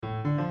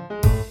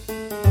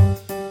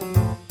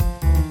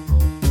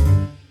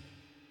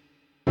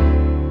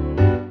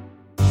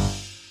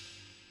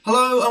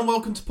Hello and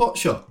welcome to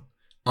Potshot.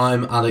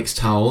 I'm Alex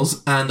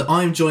Towles and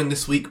I'm joined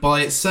this week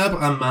by Seb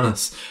and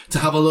Manus to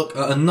have a look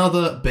at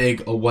another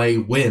big away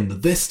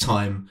win, this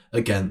time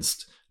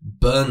against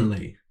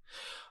Burnley.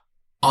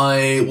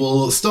 I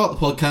will start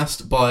the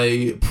podcast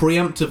by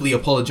preemptively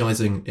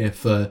apologising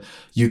if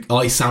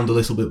I sound a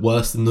little bit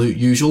worse than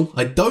usual.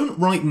 I don't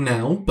right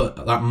now,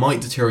 but that might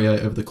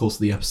deteriorate over the course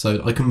of the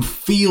episode. I can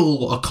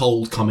feel a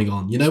cold coming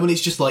on. You know when it's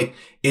just like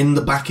in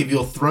the back of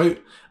your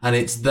throat and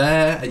it's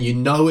there and you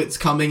know it's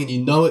coming and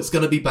you know it's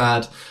going to be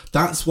bad?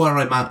 That's where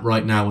I'm at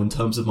right now in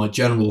terms of my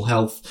general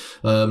health.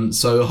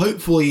 So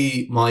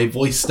hopefully my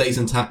voice stays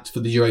intact for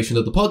the duration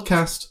of the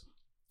podcast.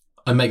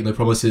 I make no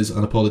promises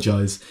and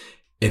apologise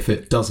if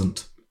it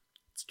doesn't.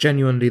 It's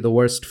genuinely the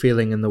worst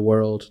feeling in the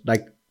world.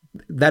 Like,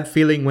 that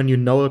feeling when you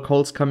know a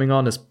cold's coming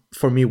on is,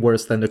 for me,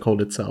 worse than the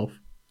cold itself.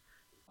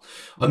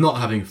 I'm not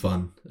having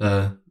fun.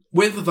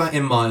 With that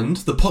in mind,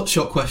 the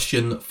potshot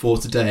question for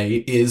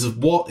today is,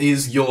 what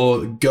is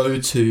your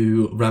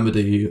go-to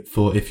remedy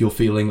for if you're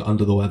feeling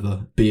under the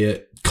weather? Be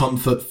it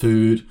comfort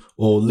food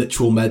or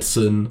literal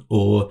medicine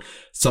or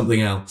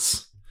something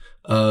else.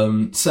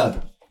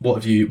 Seb,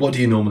 what do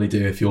you normally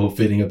do if you're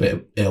feeling a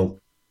bit ill?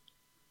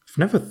 I've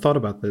never thought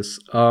about this.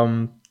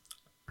 I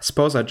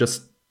suppose I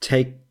just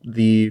take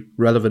the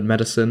relevant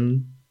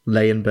medicine,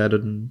 lay in bed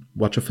and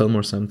watch a film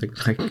or something.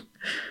 Like,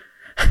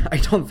 I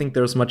don't think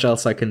there's much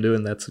else I can do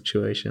in that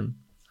situation.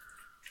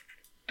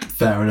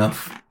 Fair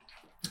enough.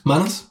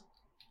 Manus?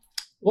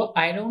 Well,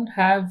 I don't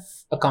have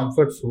a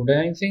comfort food or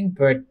anything,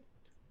 but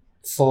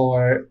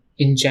for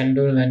in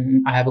general,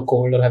 when I have a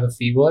cold or have a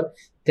fever,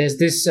 there's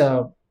this.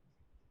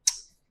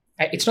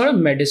 It's not a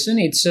medicine.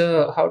 It's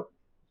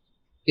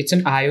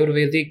an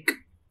Ayurvedic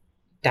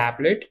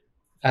tablet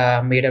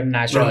made of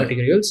natural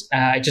materials.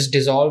 I just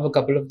dissolve a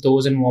couple of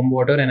those in warm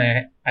water and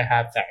I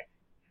have that.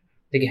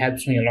 I think it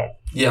helps me a lot.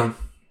 Yeah.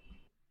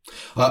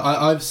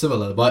 I'm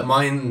similar.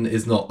 Mine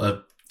is not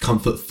a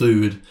comfort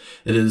food.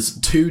 It is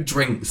two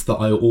drinks that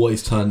I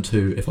always turn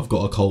to if I've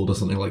got a cold or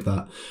something like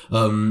that.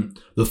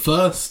 The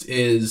first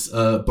is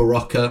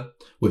Berocca,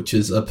 which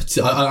is I'm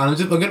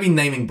going to be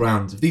naming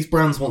brands. If these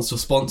brands want to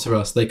sponsor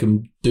us, they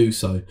can do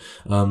so,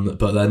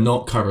 but they're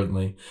not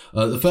currently.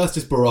 The first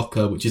is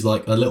Berocca, which is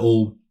like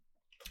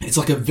it's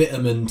like a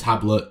vitamin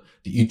tablet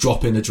that you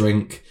drop in a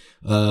drink,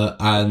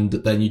 and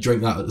then you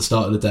drink that at the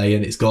start of the day,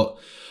 and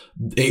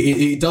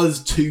it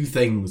does two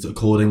things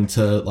according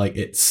to like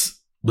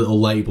its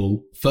little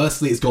label.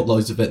 Firstly, it's got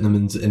loads of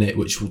vitamins in it,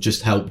 which will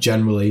just help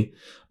generally,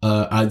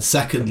 and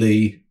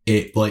secondly,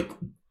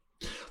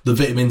 the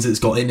vitamins it's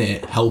got in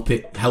it help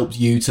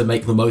you to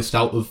make the most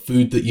out of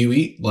food that you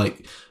eat.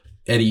 Like,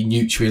 any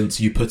nutrients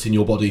you put in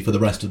your body for the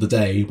rest of the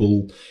day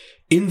will,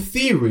 in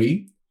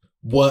theory,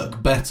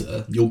 work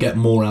better. You'll get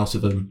more out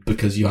of them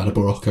because you had a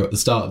Berocca at the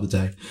start of the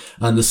day.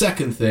 And the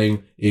second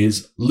thing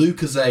is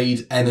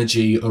Lucozade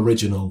Energy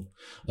Original.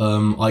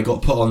 I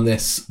got put on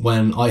this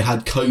when I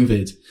had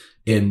COVID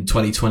in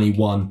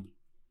 2021.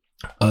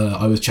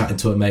 I was chatting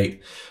to a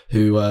mate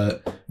who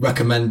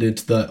recommended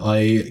that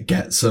I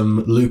get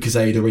some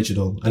Lucozade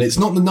Original, and it's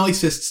not the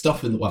nicest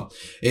stuff in the world.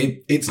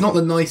 It's not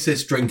the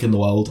nicest drink in the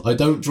world. I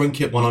don't drink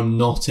it when I'm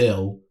not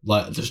ill,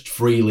 like just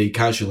freely,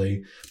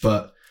 casually.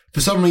 But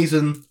for some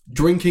reason,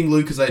 drinking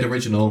Lucozade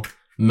Original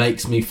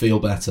makes me feel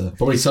better.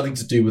 Probably something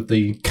to do with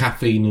the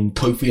caffeine and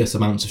copious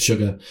amounts of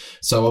sugar.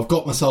 So I've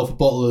got myself a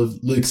bottle of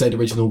Lucozade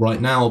Original right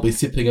now. I'll be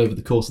sipping over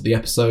the course of the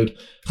episode.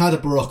 Had a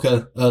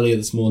Berocca earlier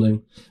this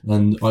morning,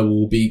 and I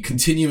will be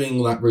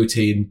continuing that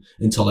routine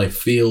until I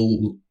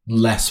feel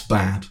less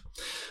bad.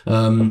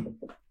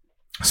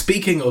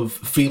 Speaking of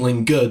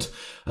feeling good,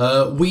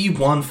 we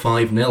won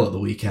 5-0 at the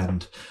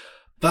weekend.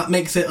 That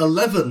makes it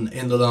 11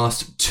 in the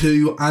last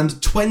 2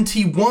 and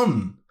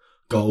 21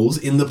 goals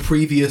in the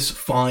previous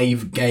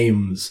 5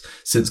 games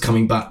since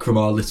coming back from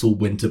our little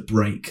winter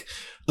break.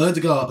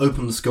 Ødegaard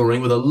opened the scoring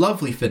with a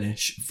lovely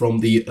finish from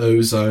the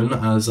O-zone,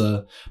 as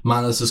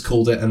Manus has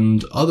called it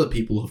and other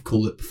people have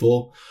called it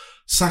before.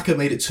 Saka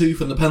made it 2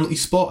 from the penalty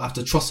spot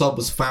after Trossard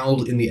was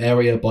fouled in the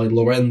area by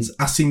Lorenz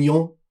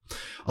Assignon.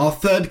 Our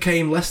third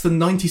came less than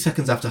 90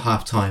 seconds after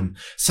half-time,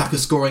 Saka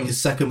scoring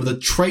his second with a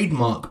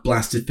trademark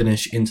blasted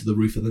finish into the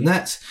roof of the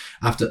net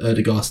after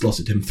Ødegaard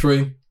slotted him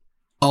through.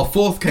 Our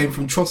fourth came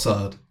from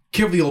Trossard.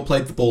 Kiwior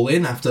played the ball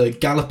in after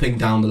galloping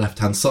down the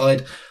left-hand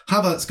side.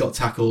 Havertz got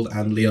tackled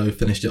and Leo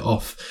finished it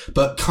off.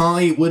 But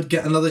Kai would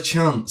get another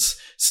chance,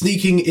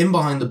 sneaking in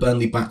behind the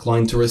Burnley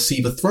backline to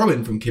receive a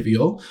throw-in from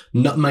Kiwior,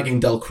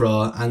 nutmegging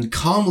Delcroix and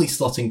calmly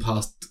slotting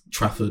past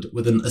Trafford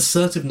with an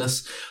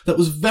assertiveness that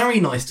was very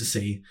nice to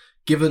see,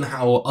 given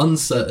how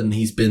uncertain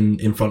he's been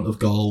in front of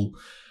goal,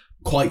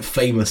 quite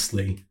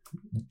famously,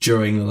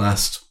 during the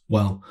last,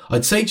 well,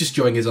 I'd say just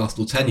during his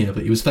Arsenal tenure,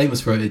 but he was famous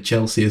for it at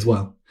Chelsea as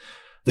well.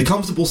 The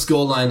comfortable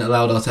scoreline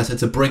allowed Arteta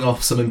to bring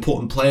off some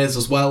important players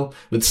as well,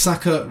 with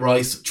Saka,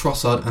 Rice,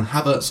 Trossard and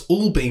Havertz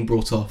all being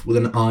brought off with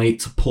an eye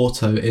to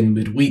Porto in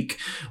midweek.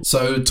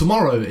 So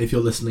tomorrow, if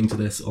you're listening to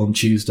this on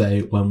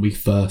Tuesday when we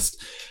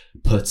first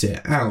put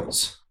it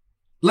out.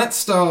 let's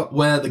start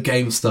where the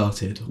game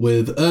started,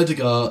 with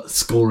Ødegaard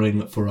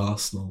scoring for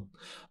Arsenal.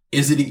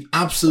 Is it an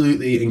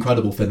absolutely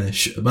incredible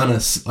finish?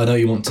 Manus, I know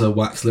you want to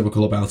wax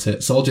lyrical about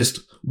it, so I'll just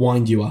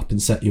wind you up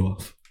and set you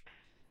off.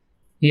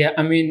 Yeah,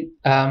 I mean,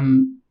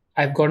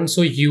 I've gotten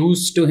so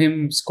used to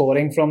him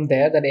scoring from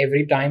there that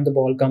every time the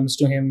ball comes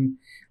to him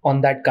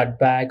on that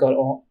cutback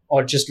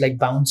or just like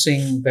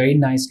bouncing very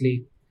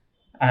nicely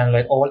and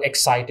like all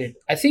excited.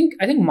 I think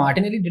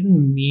Martinelli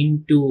didn't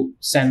mean to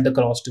send the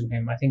cross to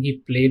him. I think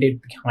he played it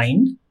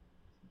behind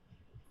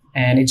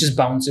and it just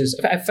bounces.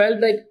 I felt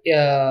like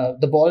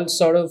the ball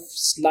sort of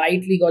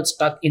slightly got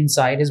stuck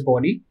inside his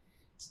body,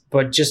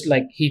 but just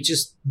like he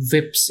just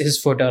whips his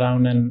foot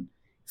around and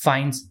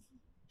finds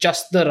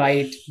just the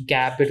right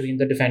gap between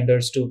the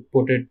defenders to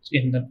put it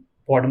in the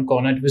bottom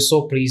corner. It was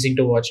so pleasing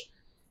to watch.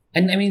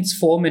 And I mean, it's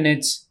 4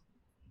 minutes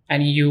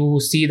and you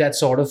see that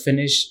sort of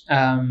finish.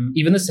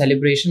 Even the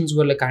celebrations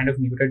were like kind of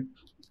muted,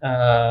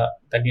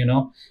 that, you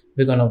know,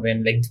 we're going to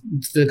win. Like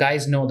the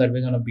guys know that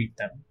we're going to beat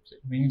them.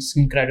 I mean, it's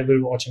incredible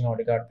watching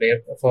Ødegaard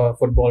play for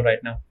football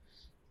right now.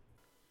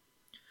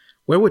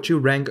 Where would you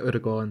rank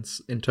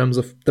Ødegaard in terms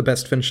of the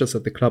best finishers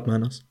at the club,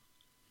 Manus?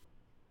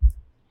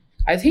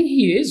 I think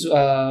he is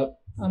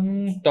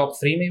top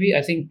 3 maybe.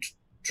 I think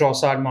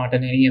Trossard,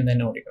 Martinelli, and then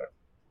Ødegaard.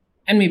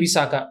 And maybe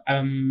Saka.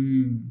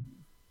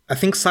 I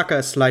think Saka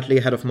is slightly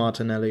ahead of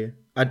Martinelli.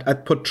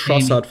 I'd put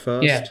Trossard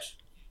first, yeah.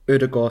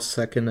 Ødegaard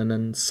second, and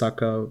then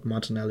Saka,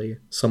 Martinelli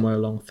somewhere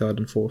along third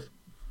and fourth.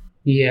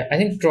 Yeah, I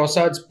think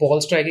Trossard's ball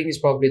striking is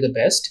probably the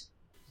best.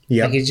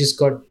 Yeah, like he's just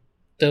got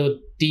the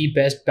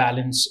best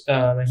balance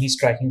when he's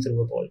striking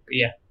through a ball. But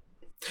yeah,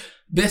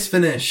 this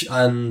finish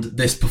and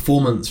this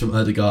performance from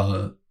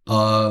Ødegaard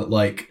are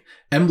like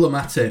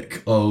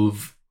emblematic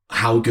of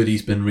how good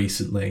he's been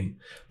recently.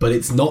 But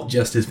it's not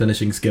just his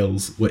finishing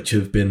skills which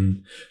have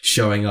been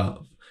showing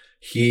up.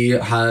 He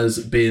has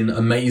been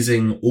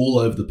amazing all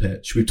over the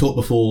pitch. We've talked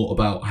before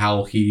about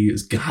how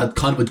he's had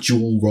kind of a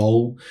dual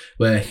role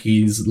where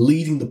he's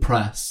leading the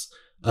press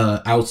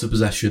out of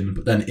possession,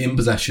 but then in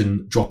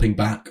possession, dropping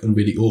back and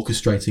really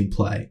orchestrating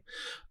play.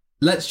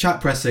 Let's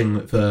chat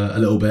pressing for a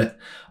little bit.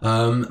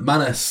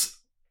 Manus,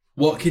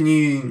 what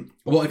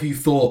have you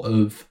thought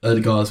of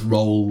Ødegaard's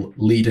role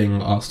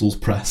leading Arsenal's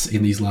press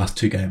in these last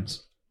 2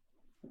 games?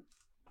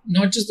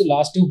 Not just the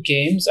last 2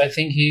 games. I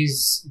think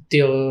he's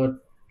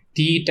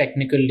the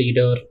technical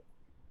leader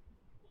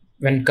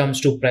when it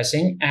comes to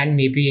pressing, and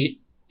maybe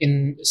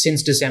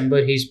since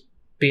December he's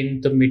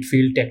been the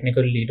midfield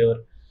technical leader.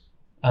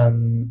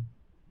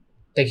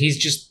 Like he's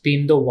just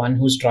been the one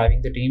who's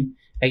driving the team.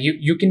 Like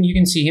you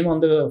can see him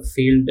on the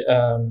field,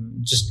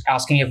 just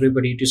asking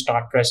everybody to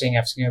start pressing,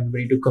 asking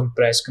everybody to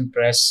compress,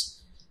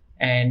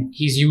 and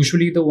he's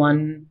usually the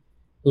one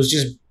who's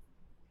just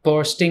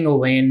bursting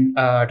away and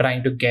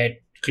trying to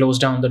close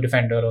down the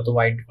defender or the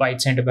wide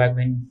centre back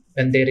when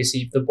they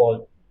receive the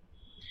ball.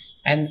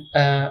 And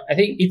I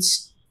think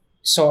it's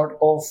sort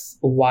of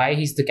why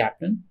he's the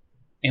captain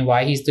and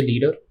why he's the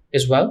leader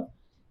as well.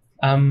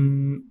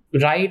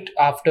 Right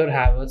after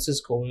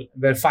Havertz's goal,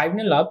 we're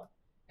 5-0 up,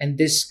 and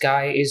this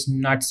guy is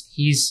nuts.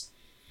 He's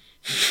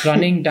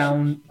running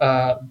down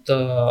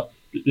the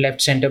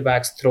left centre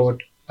back's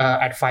throat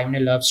at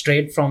 5-0 up,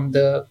 straight from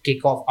the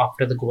kickoff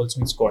after the goal's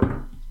been scored.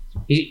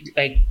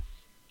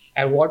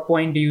 At what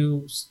point do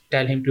you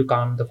tell him to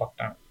calm the fuck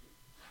down?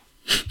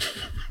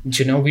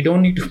 We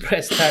don't need to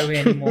press that way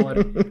anymore.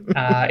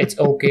 It's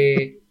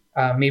okay.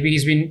 Maybe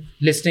he's been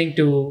listening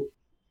to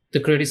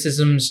the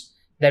criticisms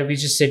that we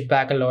just sit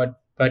back a lot.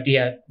 But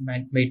yeah,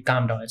 mate,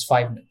 calm down. It's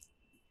 5-0.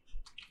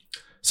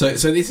 So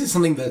this is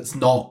something that's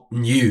not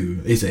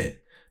new, is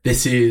it?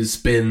 This has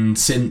been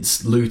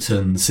since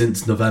Luton,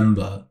 since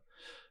November.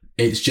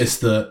 It's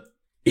just that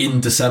in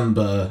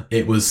December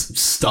it was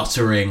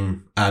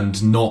stuttering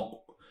and not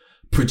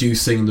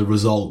producing the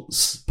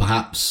results,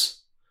 perhaps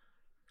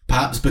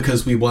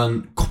because we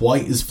weren't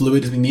quite as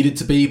fluid as we needed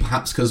to be,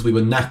 perhaps because we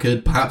were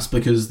knackered, perhaps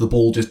because the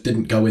ball just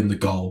didn't go in the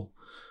goal.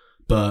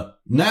 But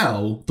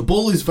now the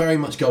ball is very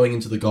much going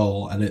into the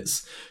goal, and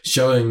it's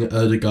showing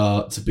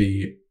Ødegaard to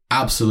be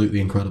absolutely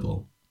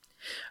incredible.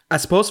 I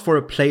suppose for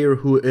a player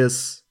who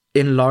is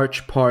in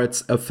large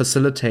parts a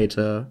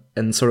facilitator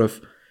and sort of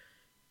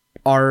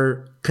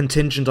are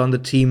contingent on the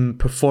team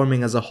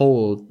performing as a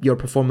whole, your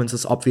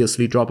performances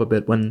obviously drop a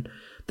bit when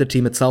the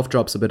team itself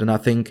drops a bit. And I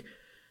think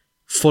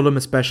Fulham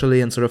especially,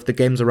 and sort of the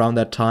games around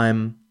that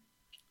time,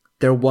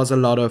 there was a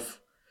lot of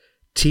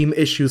team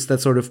issues that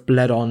sort of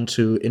bled on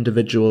to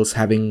individuals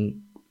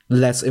having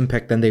less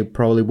impact than they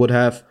probably would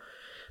have.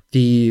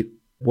 The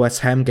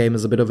West Ham game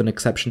is a bit of an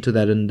exception to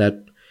that, in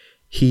that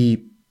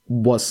he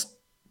was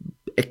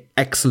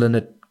excellent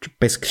at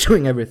basically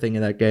doing everything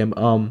in that game.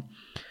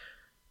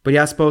 But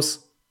yeah, I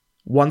suppose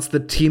once the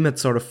team had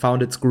sort of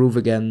found its groove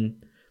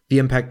again, the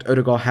impact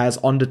Ødegaard has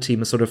on the team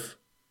has sort of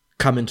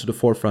come into the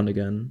forefront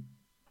again.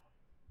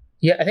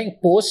 Yeah, I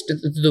think post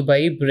the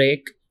Dubai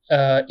break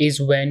is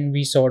when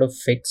we sort of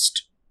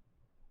fixed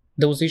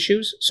those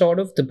issues, sort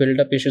of the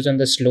build-up issues and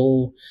the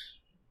slow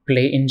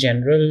play in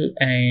general,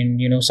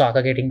 and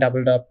Saka getting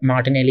doubled up,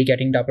 Martinelli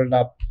getting doubled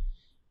up.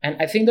 And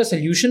I think the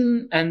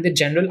solution and the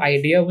general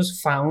idea was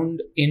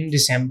found in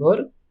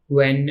December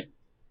when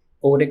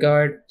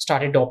Odegaard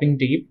started dropping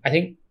deep. I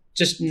think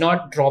just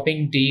not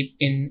dropping deep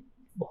in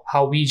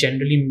how we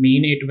generally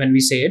mean it when we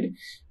say it,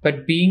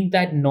 but being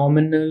that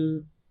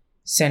nominal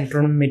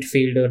central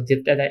midfielder,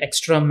 that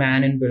extra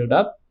man in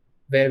build-up,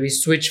 where we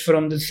switch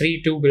from the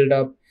 3-2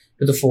 build-up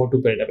to the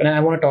 4-2 build-up. And I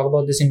want to talk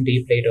about this in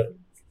deep later.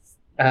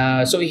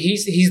 So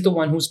he's the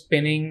one who's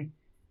pinning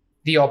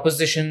the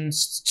opposition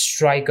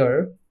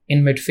striker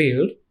in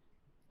midfield,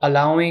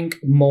 allowing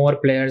more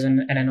players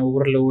and an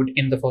overload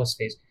in the first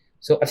phase.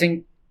 So I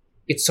think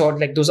it's sort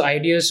of like those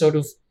ideas sort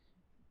of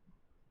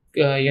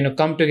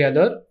come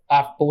together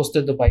after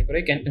posted the pipe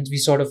break, and we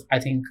sort of, I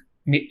think,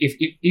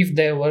 if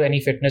there were any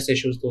fitness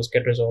issues, those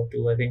get resolved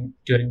too. I think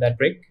during that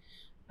break,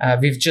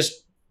 we've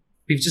just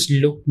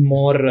looked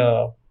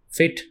more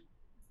fit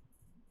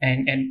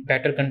and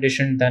better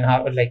conditioned than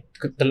how at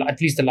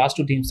least the last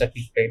two teams that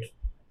we played.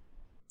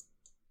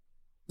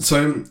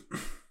 So,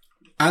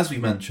 as we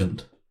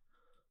mentioned,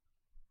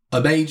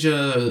 a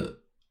major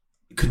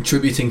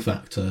contributing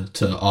factor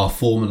to our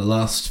form in the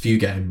last few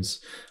games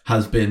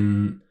has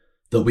been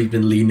that we've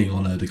been leaning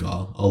on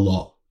Odegaard a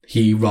lot.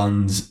 He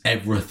runs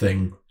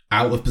everything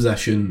out of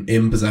possession,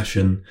 in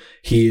possession.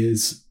 He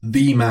is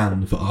the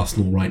man for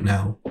Arsenal right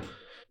now.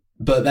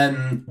 But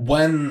then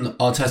when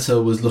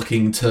Arteta was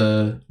looking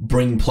to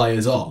bring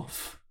players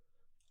off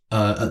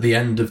at the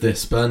end of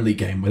this Burnley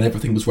game, when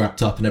everything was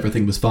wrapped up and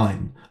everything was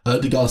fine,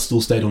 Odegaard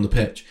still stayed on the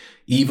pitch.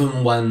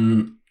 Even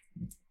when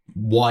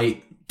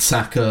White,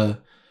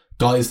 Saka,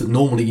 guys that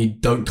normally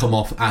don't come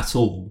off at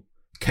all,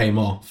 came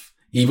off.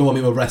 Even when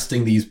we were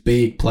resting these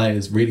big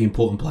players, really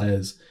important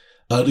players,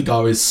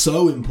 Odegaard is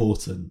so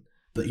important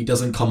that he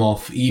doesn't come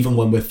off even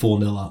when we're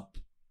 4-0 up.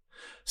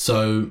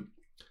 So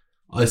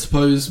I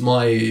suppose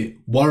my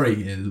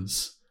worry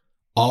is,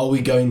 are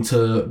we going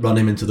to run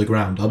him into the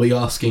ground? Are we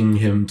asking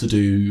him to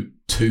do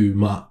too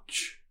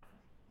much?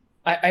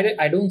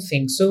 I don't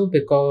think so,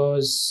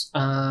 because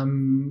I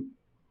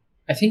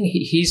think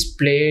he's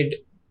played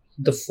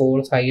the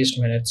fourth highest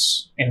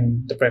minutes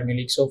in the Premier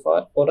League so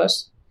far for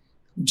us.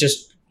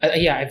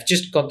 I've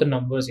just got the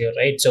numbers here,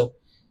 right? So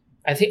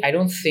I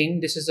don't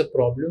think this is a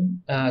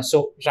problem.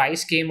 So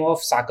Rice came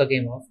off, Saka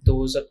came off.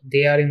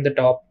 They are in the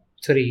top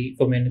 3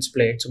 for minutes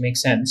played, so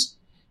makes sense.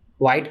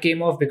 White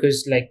came off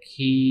because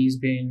he's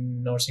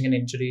been nursing an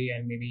injury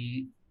and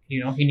maybe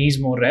he needs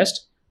more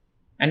rest.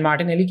 And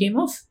Martinelli came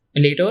off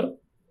later.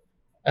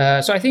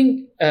 So I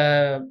think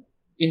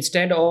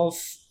instead of,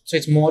 so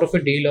it's more of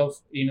a deal of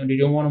you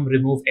don't want to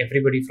remove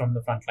everybody from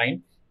the front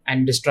line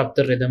and disrupt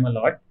the rhythm a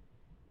lot,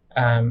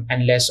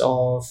 and less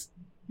of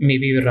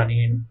maybe we're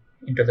running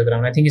into the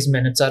ground. I think his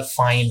minutes are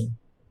fine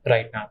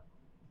right now.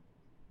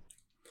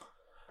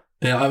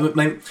 Yeah,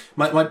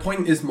 my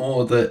point is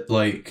more that,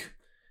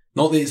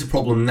 not that it's a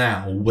problem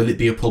now, will it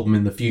be a problem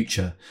in the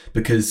future?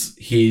 Because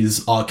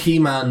he's our key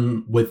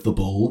man with the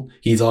ball,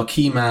 he's our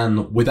key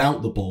man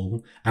without the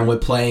ball, and we're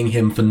playing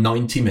him for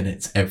 90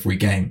 minutes every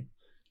game.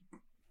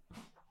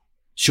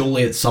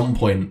 Surely at some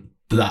point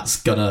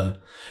that's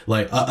gonna,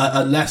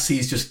 unless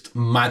he's just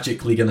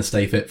magically gonna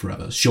stay fit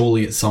forever,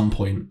 surely at some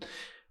point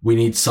we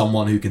need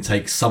someone who can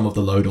take some of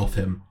the load off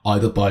him,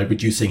 either by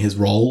reducing his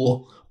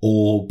role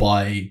or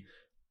by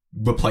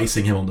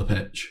replacing him on the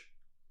pitch.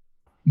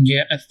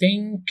 Yeah,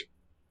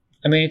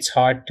 it's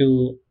hard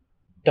to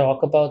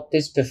talk about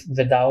this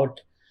without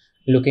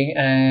looking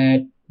at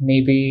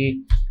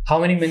maybe how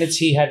many minutes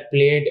he had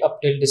played up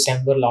till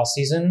December last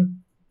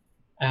season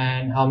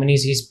and how many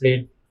he's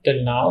played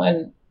till now.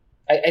 And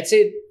I'd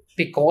say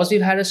because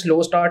we've had a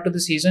slow start to the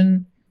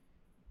season,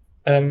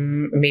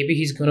 maybe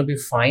he's going to be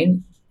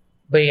fine.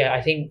 But yeah,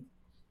 I think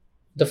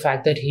the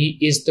fact that he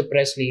is the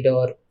press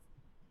leader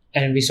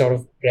and we sort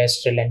of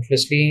press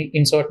relentlessly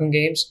in certain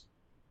games,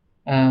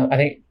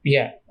 I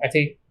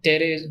think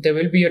there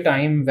will be a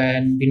time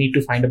when we need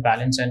to find a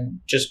balance and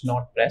just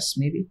not press,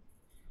 maybe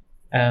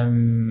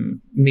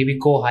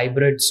go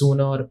hybrid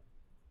sooner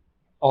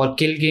or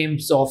kill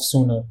games off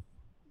sooner.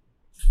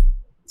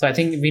 So I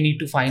think we need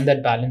to find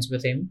that balance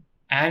with him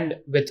and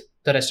with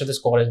the rest of the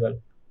squad as well,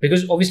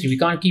 because obviously we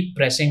can't keep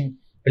pressing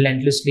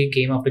relentlessly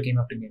game after game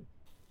after game.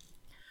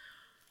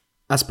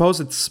 I suppose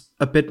it's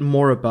a bit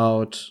more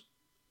about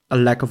a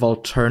lack of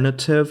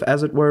alternative,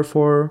 as it were,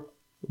 for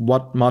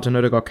what Martin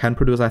Odegaard can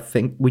produce. I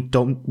think we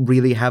don't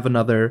really have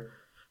another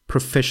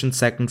proficient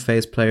second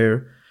phase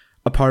player,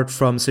 apart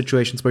from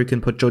situations where you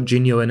can put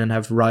Jorginho in and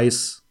have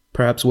Rice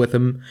perhaps with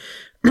him.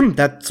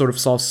 That sort of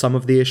solves some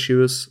of the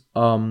issues.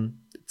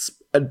 It's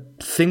a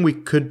thing we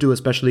could do,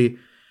 especially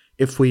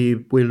if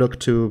we look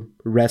to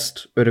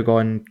rest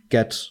Odegaard and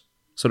get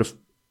sort of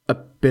a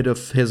bit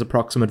of his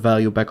approximate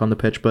value back on the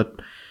pitch. But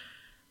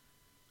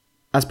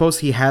I suppose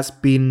he has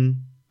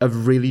been a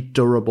really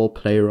durable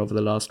player over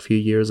the last few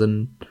years,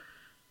 and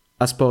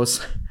I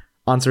suppose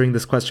answering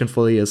this question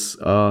fully is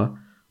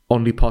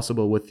only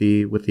possible with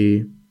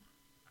the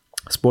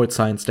sports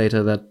science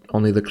data that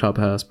only the club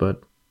has.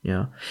 But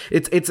Yeah,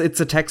 it's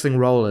a taxing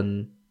role,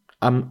 and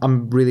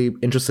I'm really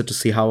interested to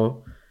see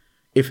how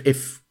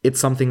if it's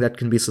something that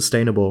can be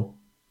sustainable.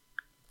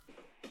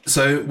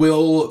 So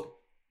we'll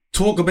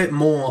talk a bit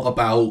more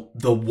about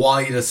the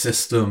wider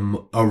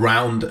system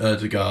around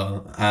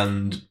Erdegar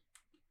and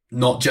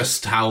not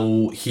just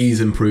how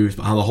he's improved,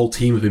 but how the whole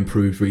team have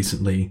improved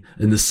recently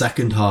in the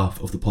second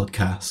half of the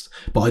podcast.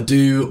 But I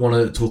do want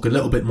to talk a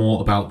little bit more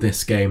about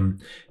this game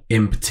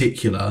in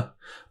particular.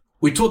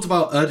 We talked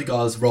about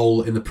Erdegar's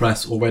role in the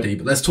press already,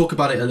 but let's talk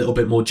about it a little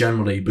bit more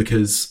generally,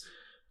 because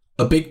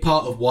a big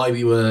part of why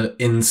we were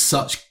in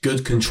such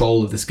good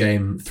control of this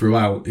game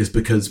throughout is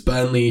because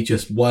Burnley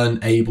just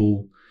weren't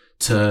able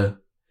to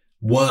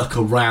work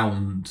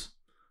around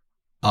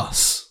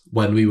us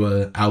when we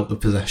were out of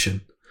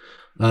possession.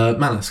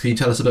 Manas, can you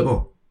tell us a bit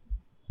more?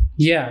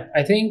 Yeah,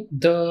 I think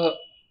the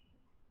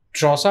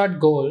Trossard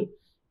goal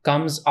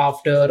comes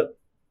after,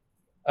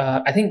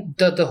 I think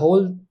the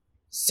whole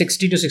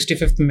 60 to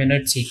 65th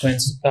minute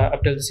sequence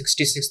up till the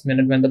 66th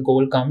minute when the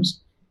goal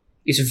comes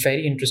is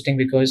very interesting,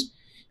 because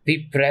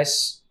we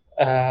press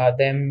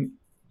them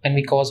and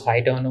we cause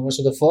high turnover.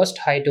 So the first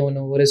high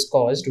turnover is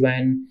caused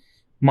when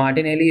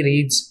Martinelli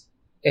reads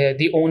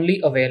the only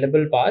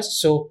available pass.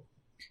 So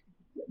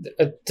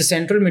the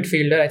central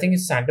midfielder, I think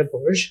it's Sander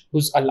Berge,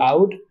 who's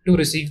allowed to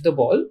receive the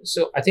ball.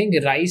 So I think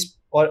Rice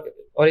or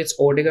it's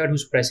Odegaard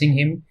who's pressing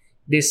him.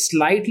 They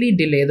slightly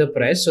delay the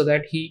press so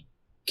that he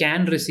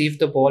can receive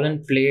the ball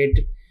and play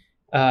it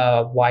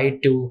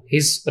wide to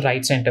his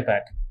right centre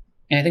back.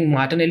 And I think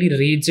Martinelli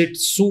reads it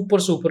super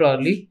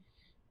early,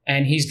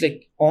 and he's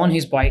like on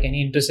his bike and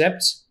he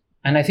intercepts.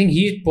 And I think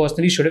he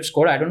personally should have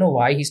scored. I don't know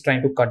why he's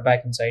trying to cut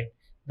back inside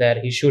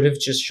there. He should have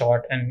just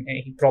shot and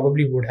he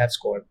probably would have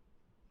scored.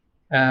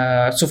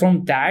 So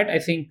from that, I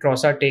think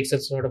Trossard takes a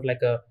sort of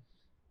like a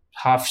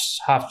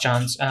half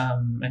chance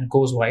and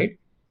goes wide.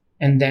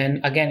 And then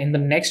again, in the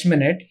next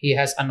minute, he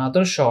has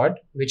another shot,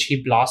 which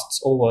he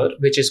blasts over,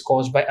 which is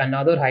caused by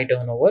another high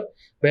turnover,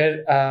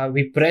 where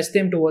we press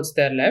them towards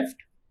their left.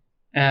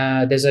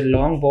 There's a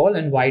long ball,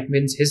 and White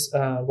wins his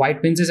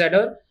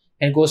header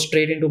and goes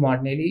straight into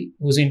Martinelli,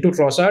 who's into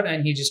Trossard,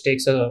 and he just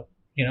takes a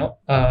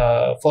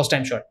first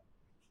time shot.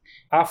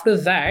 After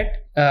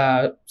that,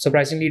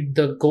 surprisingly,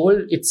 the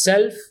goal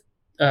itself,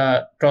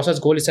 Trossard's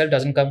goal itself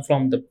doesn't come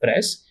from the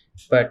press,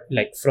 but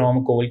like from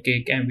a goal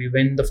kick, and we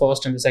win the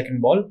first and the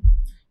second ball.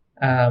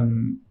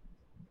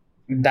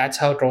 That's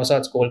how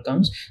Trossard's goal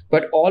comes.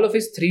 But all of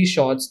his 3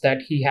 shots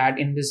that he had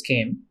in this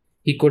game,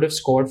 he could have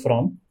scored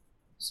from,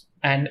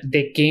 and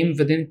they came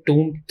within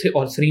 2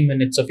 or 3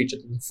 minutes of each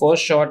other. The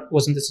first shot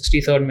was in the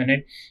 63rd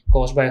minute,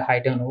 caused by a high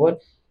turnover.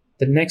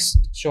 The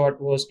next shot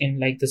was in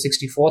like the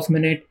 64th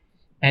minute,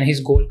 and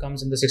his goal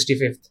comes in the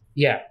 65th.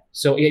 Yeah,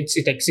 so it's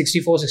like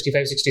 64,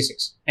 65,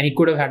 66, and he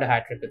could have had a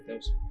hat trick with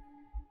those.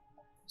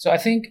 So I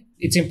think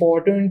it's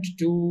important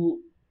to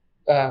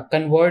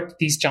convert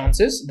these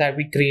chances that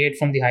we create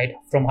from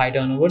high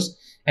turnovers.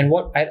 And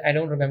what I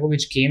don't remember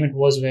which game it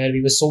was where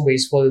we were so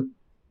wasteful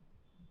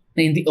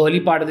in the early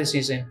part of the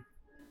season.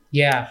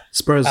 Yeah,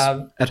 Spurs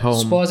at home.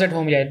 Spurs at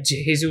home. Yeah,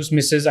 Jesus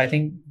misses. I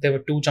think there were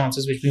 2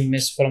 chances which we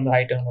missed from the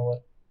high turnover.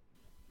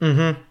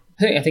 Mm-hmm.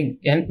 I think,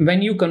 and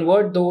when you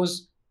convert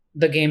those,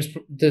 the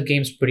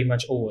game's pretty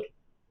much over.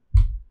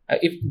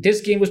 If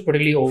this game was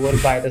pretty over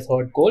by the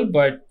 3rd goal,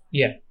 but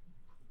yeah.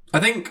 I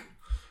think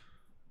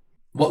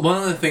one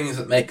of the things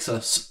that makes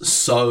us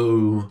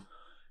so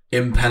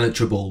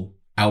impenetrable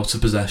out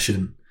of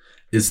possession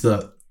is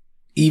that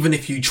even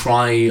if you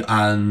try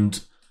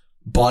and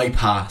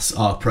bypass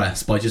our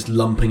press by just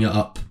lumping it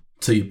up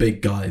to your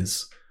big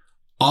guys,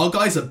 our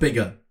guys are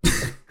bigger.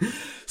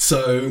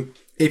 So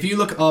if you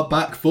look at our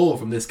back 4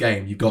 from this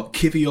game, you've got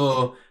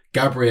Kivior,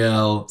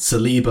 Gabriel,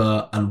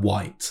 Saliba and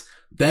White.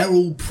 They're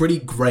all pretty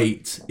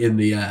great in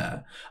the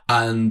air.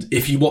 And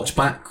if you watch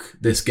back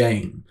this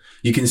game,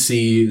 you can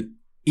see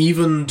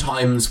even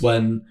times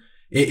when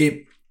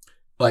it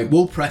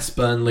we'll press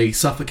Burnley,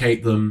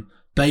 suffocate them,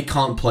 they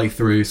can't play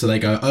through, so they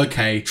go,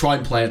 okay, try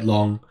and play it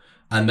long,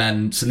 and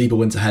then Saliba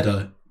wins a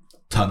header,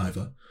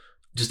 turnover.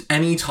 Just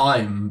any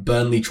time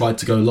Burnley tried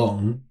to go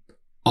long,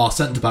 our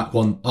centre-backs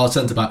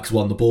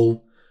won the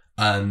ball,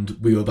 and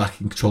we were back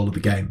in control of the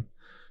game.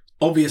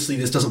 Obviously,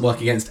 this doesn't work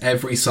against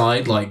every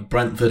side. Like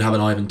Brentford have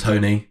an Ivan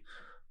Toney,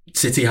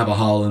 City have a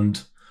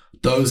Haaland.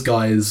 Those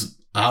guys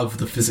have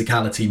the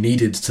physicality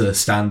needed to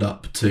stand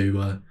up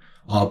to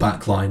our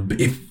backline.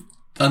 But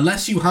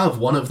unless you have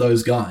one of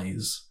those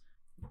guys,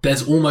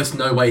 there's almost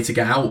no way to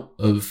get out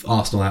of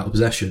Arsenal out of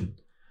possession.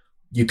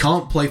 You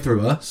can't play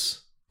through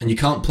us, and you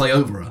can't play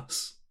over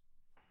us.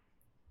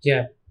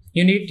 Yeah,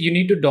 you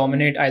need to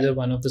dominate either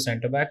one of the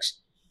centre backs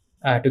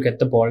to get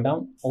the ball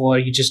down, or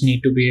you just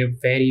need to be a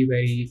very,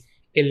 very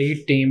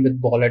elite team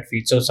with ball at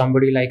feet. So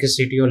somebody like a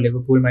City or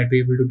Liverpool might be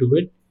able to do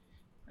it.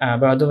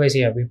 But otherwise,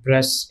 yeah, we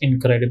press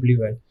incredibly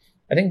well.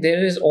 I think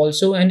there is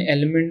also an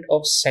element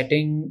of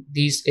setting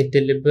these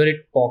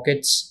deliberate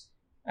pockets.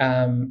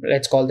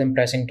 Let's call them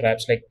pressing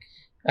traps. Like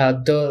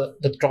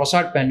the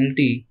Trossard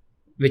penalty,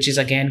 which is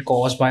again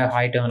caused by a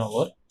high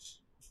turnover.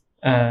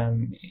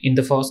 in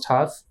the first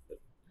half.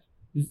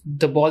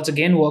 The balls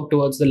again work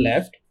towards the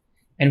left,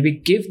 and we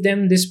give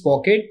them this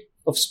pocket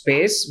of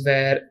space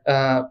where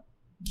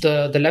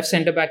the left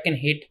centre back can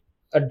hit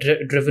a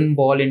driven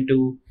ball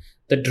into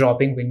the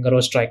dropping winger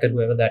or striker,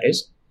 whoever that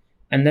is,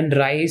 and then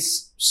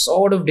Rice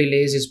sort of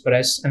delays his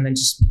press and then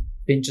just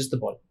pinches the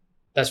ball.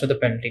 That's where the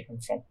penalty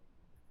comes from.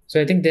 So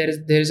I think there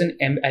is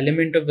an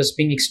element of us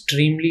being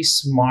extremely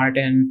smart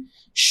and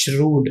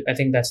shrewd. I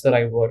think that's the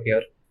right word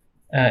here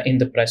in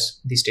the press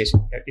these days.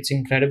 It's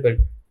incredible.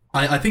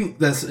 I think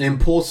there's an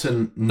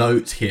important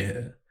note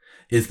here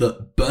is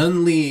that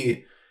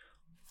Burnley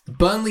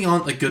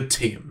aren't a good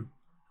team,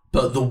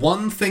 but the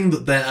one thing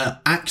that they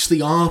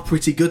actually are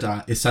pretty good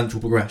at is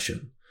central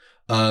progression.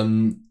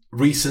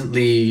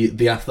 Recently,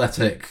 The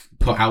Athletic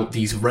put out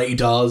these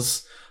radar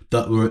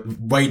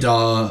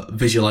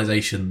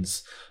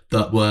visualizations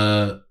that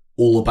were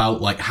all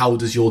about like how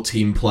does your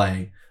team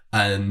play,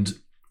 and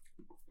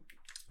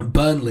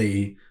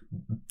Burnley,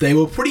 they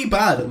were pretty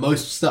bad at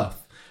most stuff.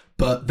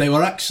 But they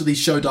were actually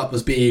showed up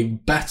as being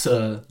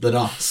better than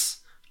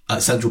us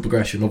at central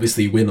progression.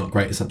 Obviously, we're not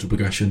great at central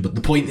progression, but the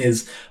point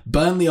is,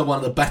 Burnley are one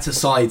of the better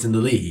sides in the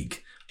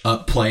league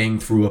at playing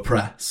through a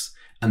press,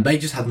 and they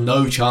just had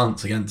no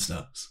chance against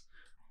us.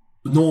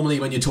 Normally,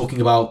 when you're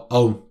talking about,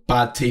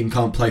 bad team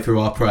can't play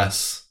through our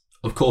press,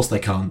 of course they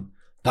can't.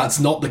 That's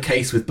not the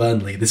case with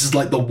Burnley. This is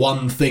like the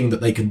one thing that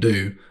they can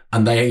do,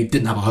 and they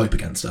didn't have a hope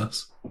against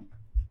us.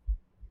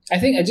 I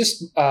think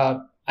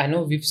I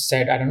know we've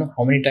said, I don't know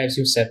how many times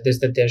you've said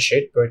this, that they're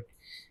shit, but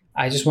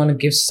I just want to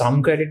give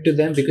some credit to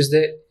them because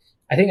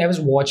I think I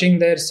was watching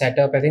their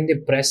setup. I think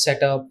their press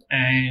setup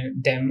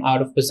and them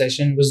out of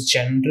possession was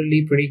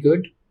generally pretty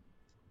good.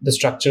 The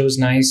structure was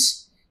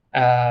nice.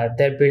 Their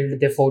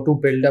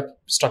 4-2 build-up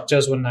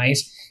structures were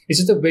nice.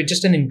 We're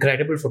just an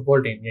incredible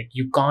football team. Like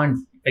you can't,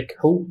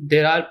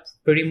 there are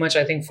pretty much,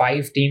 I think,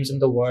 5 teams in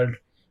the world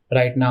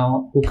right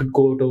now who could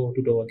go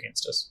toe-to-toe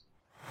against us.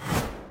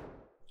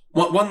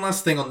 One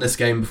last thing on this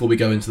game before we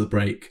go into the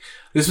break.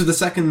 This was the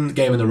second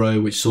game in a row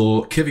which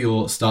saw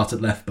Kivior start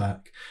at left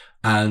back.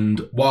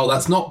 And while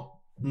that's not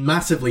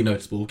massively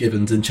notable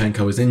given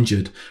Zinchenko is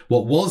injured,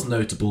 what was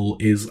notable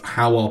is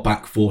how our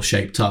back four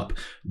shaped up.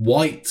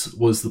 White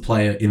was the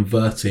player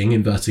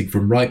inverting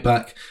from right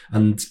back,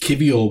 and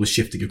Kivior was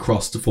shifting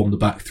across to form the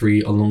back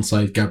three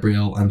alongside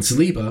Gabriel and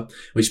Saliba,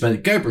 which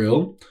meant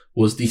Gabriel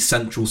was the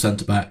central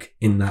centre-back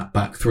in that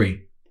back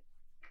three.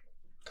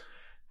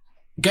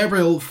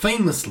 Gabriel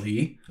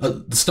famously,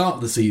 at the start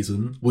of the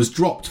season, was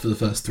dropped for the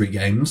first 3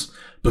 games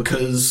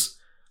because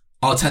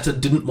Arteta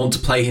didn't want to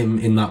play him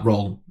in that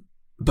role.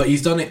 But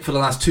he's done it for the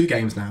last 2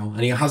 games now,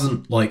 and he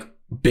hasn't,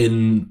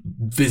 been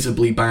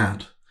visibly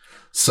bad.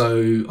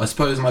 So I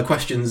suppose my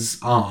questions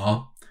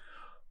are,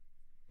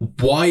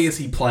 why is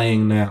he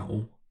playing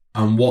now?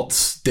 And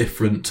what's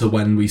different to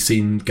when we've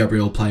seen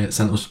Gabriel play at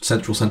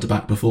central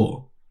centre-back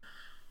before?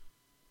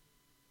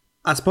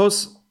 I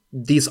suppose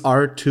these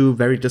are 2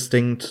 very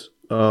distinct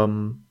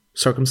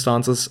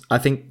circumstances. I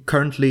think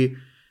currently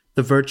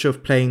the virtue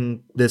of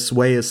playing this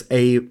way is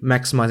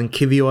maximizing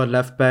Kivior at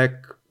left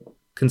back,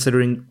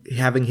 considering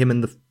having him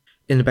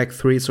in the back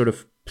three sort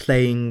of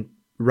playing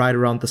right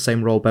around the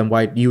same role Ben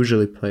White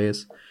usually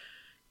plays,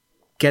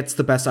 gets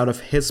the best out of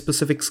his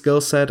specific skill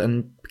set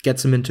and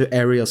gets him into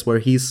areas where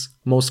he's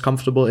most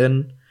comfortable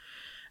in,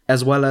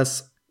 as well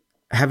as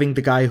having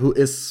the guy who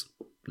is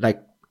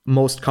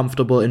most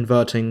comfortable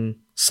inverting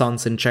Son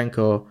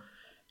Zinchenko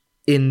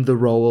in the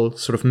role,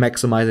 sort of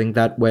maximizing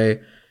that way.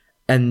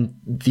 And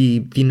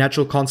the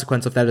natural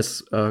consequence of that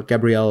is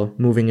Gabriel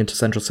moving into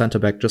central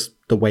centre-back, just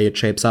the way it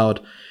shapes out.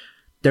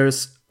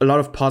 There's a lot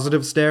of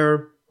positives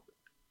there.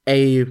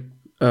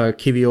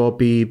 Kivior,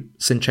 B,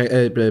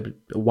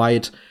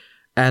 White,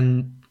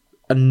 and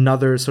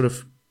another sort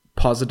of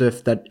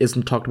positive that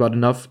isn't talked about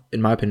enough,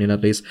 in my opinion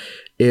at least,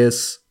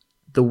 is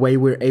the way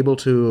we're able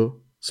to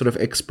sort of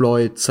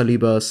exploit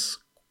Saliba's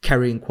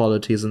carrying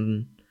qualities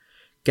and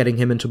getting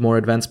him into more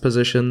advanced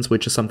positions,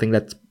 which is something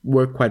that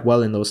worked quite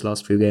well in those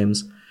last few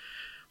games.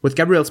 With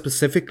Gabriel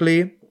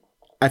specifically,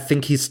 I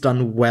think he's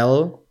done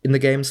well in the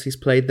games he's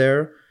played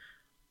there.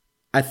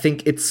 I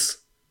think it's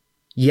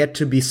yet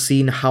to be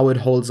seen how it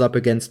holds up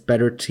against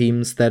better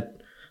teams that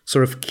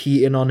sort of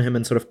key in on him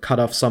and sort of cut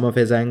off some of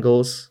his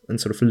angles and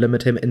sort of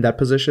limit him in that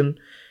position.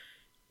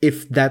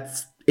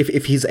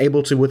 If he's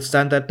able to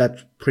withstand that,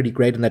 that's pretty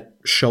great, and that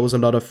shows a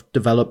lot of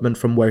development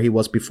from where he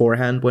was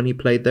beforehand when he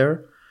played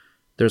there.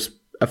 There's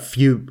a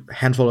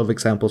handful of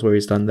examples where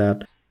he's done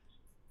that.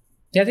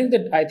 Yeah, I think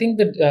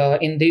that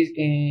in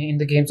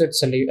the games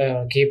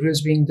that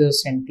Gabriel's being the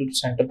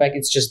centre back,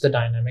 it's just the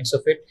dynamics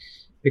of it,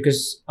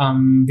 because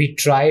we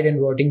tried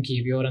inverting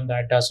Kivior and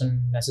that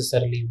doesn't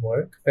necessarily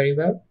work very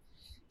well.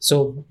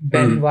 So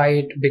Ben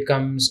White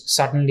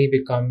suddenly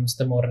becomes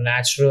the more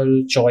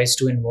natural choice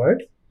to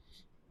invert,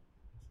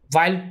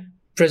 while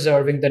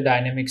preserving the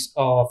dynamics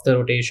of the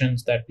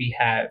rotations that we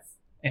have,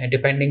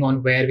 depending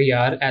on where we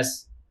are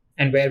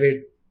and where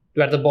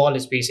the ball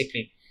is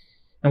basically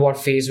and what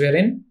phase we're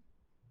in.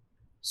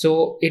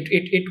 So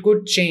it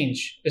could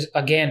change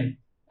again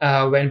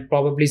when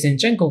probably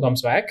Zinchenko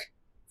comes back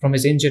from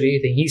his injury.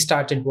 Then he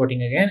starts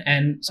importing again,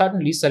 and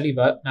suddenly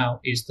Saliba now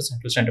is the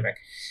central centre back.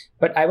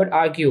 But I would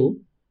argue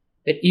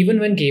that even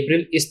when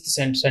Gabriel is the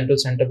central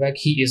centre back,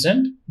 he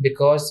isn't,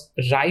 because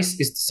Rice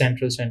is the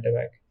central centre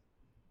back.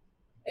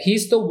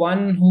 He's the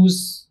one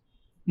who's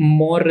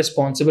more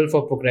responsible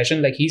for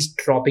progression. Like, he's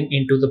dropping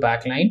into the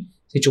back line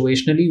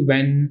situationally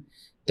when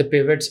the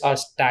pivots are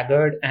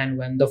staggered and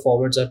when the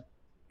forwards are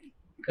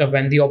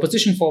when the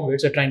opposition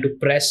forwards are trying to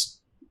press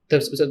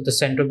the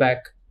centre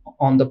back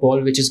on the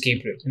ball, which is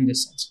Gabriel in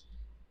this sense.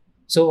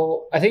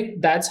 So I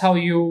think that's how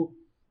you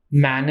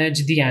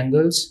manage the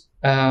angles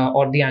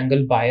or the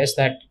angle bias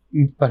that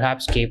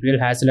perhaps Gabriel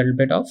has a little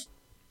bit of.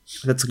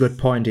 That's a good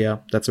point. Yeah,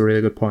 that's a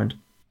really good point.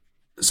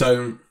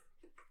 So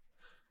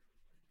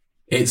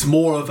it's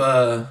more of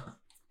a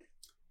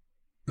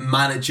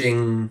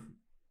managing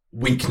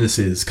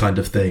weaknesses kind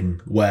of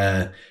thing,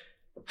 where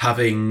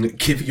having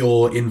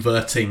Kivior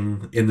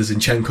inverting in the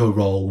Zinchenko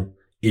role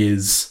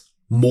is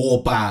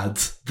more bad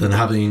than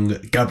having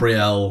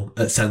Gabriel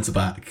at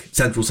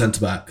central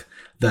centre-back.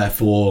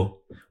 Therefore,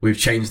 we've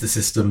changed the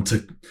system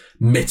to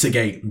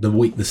mitigate the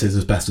weaknesses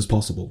as best as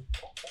possible.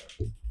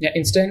 Yeah,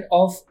 instead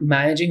of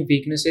managing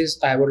weaknesses,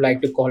 I would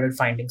like to call it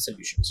finding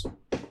solutions.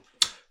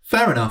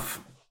 Fair enough.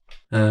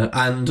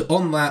 And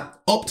on that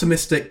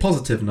optimistic,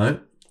 positive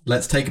note,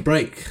 let's take a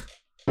break.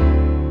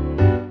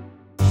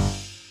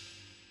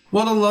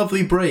 What a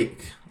lovely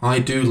break. I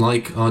do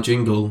like our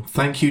jingle.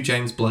 Thank you,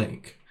 James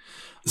Blake.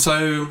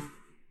 So,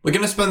 we're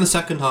going to spend the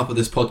second half of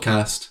this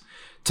podcast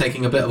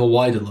taking a bit of a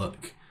wider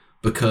look,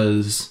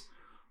 because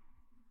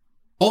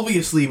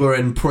obviously we're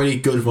in pretty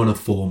good run of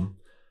form,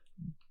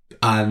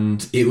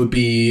 and it would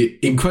be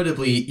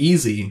incredibly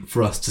easy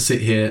for us to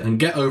sit here and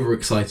get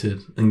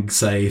overexcited and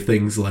say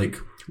things like,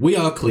 we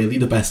are clearly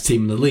the best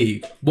team in the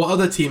league. What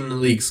other team in the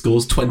league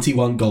scores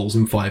 21 goals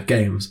in 5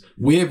 games?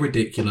 We're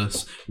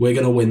ridiculous. We're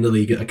going to win the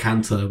league at a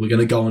canter. We're going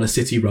to go on a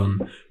City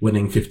run,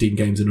 winning 15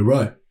 games in a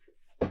row.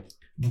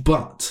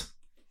 But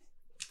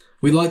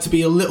we'd like to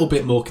be a little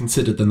bit more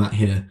considered than that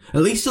here.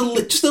 At least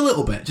just a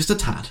little bit, just a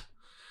tad.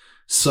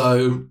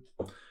 So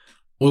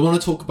we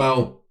want to talk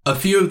about a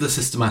few of the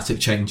systematic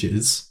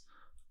changes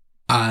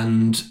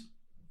and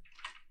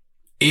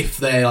if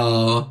they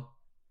are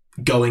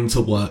going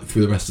to work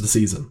through the rest of the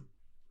season.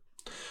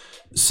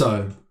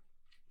 So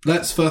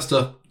let's first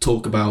up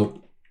talk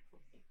about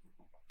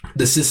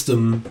the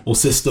system or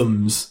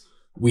systems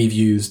we've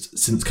used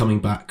since coming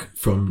back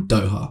from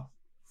Doha.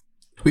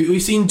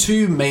 We've seen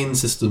 2 main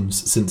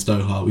systems since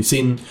Doha. We've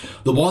seen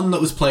the one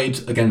that was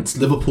played against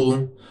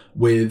Liverpool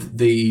with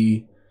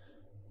the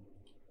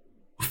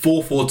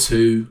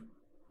 4-4-2,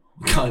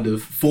 kind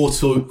of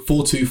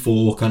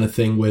 4-2-4 kind of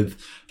thing, with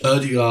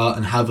Ødegaard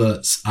and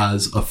Havertz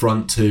as a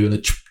front two and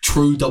a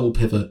true double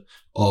pivot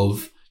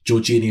of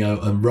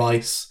Jorginho and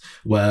Rice,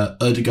 where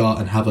Ødegaard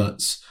and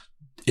Havertz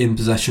in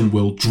possession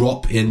will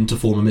drop in to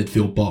form a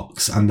midfield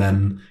box, and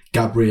then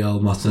Gabriel,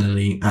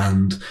 Martinelli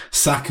and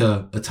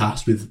Saka are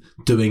tasked with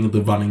doing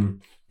the running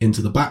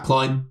into the back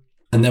line.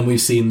 And then we've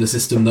seen the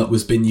system that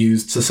was been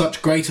used to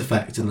such great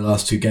effect in the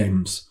last 2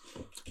 games,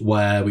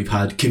 where we've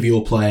had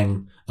Kivior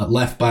playing at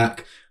left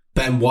back,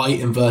 Ben White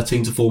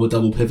inverting to form a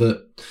double pivot,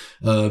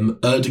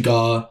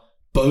 Ødegaard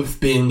both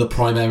being the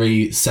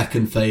primary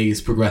second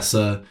phase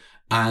progressor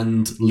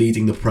and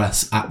leading the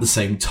press at the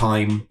same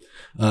time,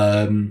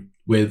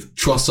 with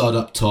Trossard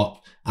up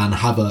top and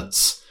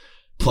Havertz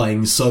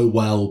playing so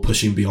well,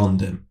 pushing beyond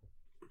him.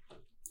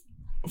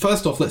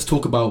 First off, let's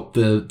talk about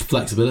the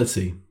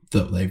flexibility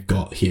that they've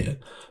got here,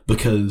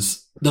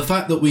 because the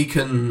fact that we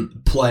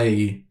can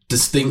play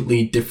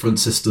distinctly different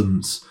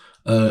systems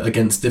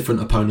against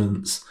different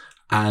opponents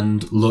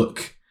and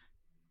look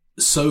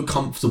so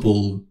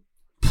comfortable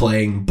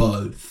playing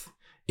both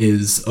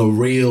is a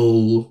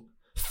real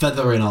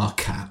feather in our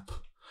cap.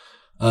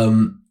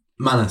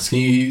 Manas, can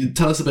you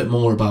tell us a bit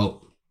more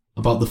about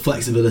the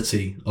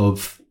flexibility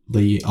of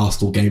the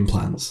Arsenal game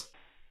plans?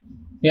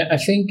 Yeah, I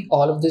think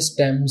all of this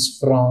stems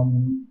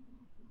from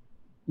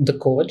the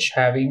coach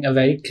having a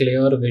very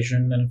clear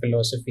vision and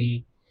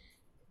philosophy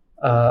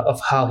of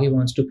how he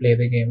wants to play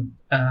the game.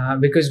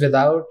 Because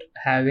without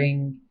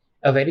having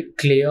a very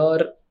clear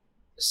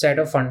set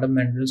of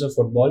fundamentals of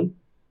football,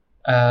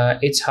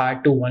 it's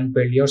hard to, one,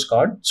 build your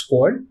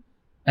squad,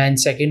 and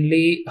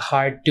secondly,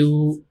 hard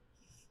to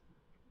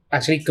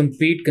actually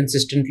compete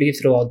consistently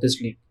throughout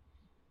this league.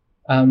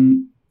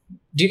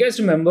 Do you guys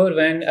remember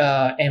when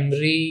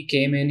Emery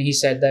came in? He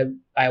said that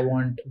I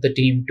want the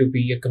team to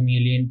be a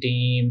chameleon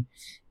team,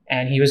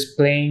 and he was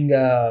playing.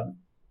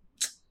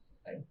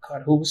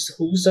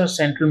 Who's our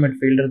central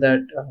midfielder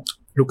that?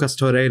 Lucas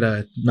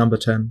Torreira, number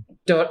 10.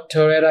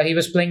 Torreira. He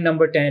was playing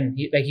number 10.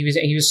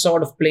 He was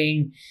sort of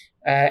playing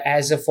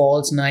as a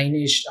false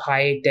 9-ish,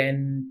 high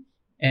 10.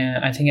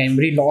 I think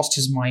Emery lost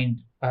his mind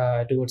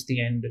towards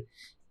the end.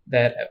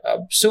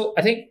 So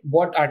I think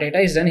what Arteta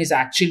has done is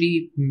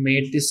actually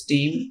made this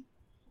team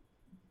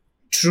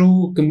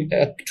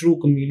a true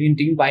chameleon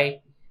team by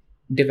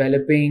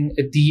developing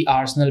the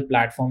Arsenal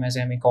platform, as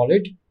I may call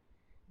it.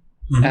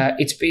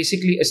 It's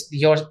basically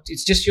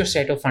it's just your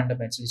set of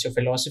fundamentals. It's your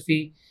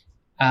philosophy.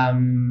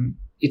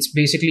 It's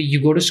basically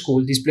you go to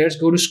school. These players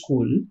go to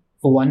school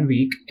for 1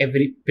 week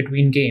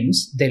between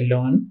games. They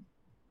learn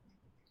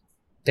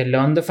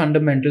the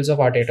fundamentals of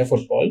Arteta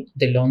football.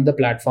 They learn the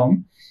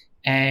platform.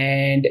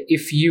 And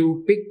if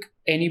you pick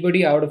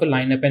anybody out of a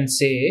lineup and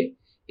say,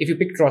 if you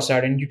pick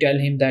Trossard and you tell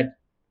him that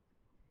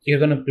you're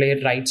going to play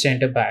right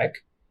centre back,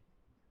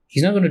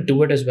 he's not going to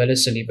do it as well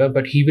as Saliba,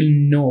 but he will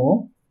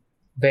know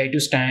where to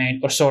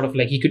stand, or sort of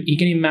like he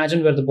can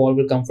imagine where the ball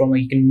will come from, or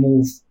he can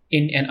move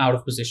in and out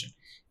of position.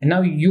 And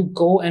now you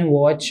go and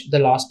watch the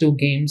last 2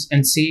 games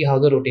and see how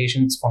the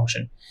rotations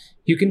function.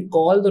 You can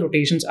call the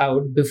rotations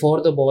out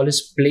before the ball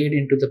is played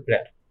into the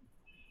player.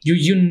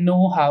 You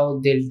know how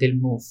they'll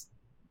move.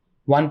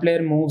 One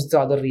player moves, the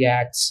other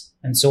reacts,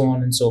 and so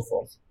on and so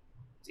forth.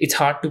 It's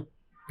hard to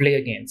play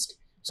against.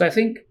 So I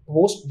think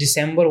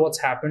post-December, what's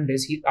happened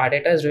is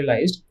Arteta has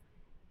realized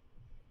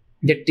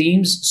the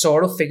teams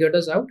sort of figured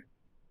us out.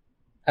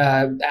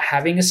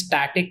 Having a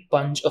static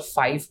bunch of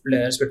 5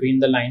 players between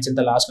the lines in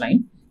the last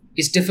line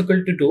is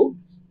difficult to do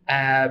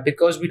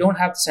because we don't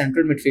have the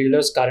central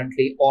midfielders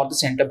currently or the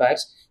centre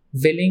backs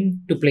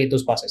willing to play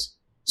those passes,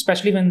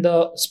 especially when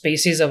the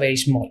spaces are very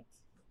small.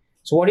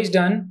 So what he's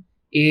done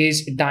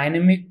is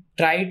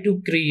try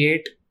to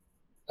create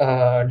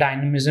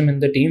dynamism in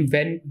the team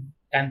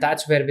and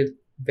that's where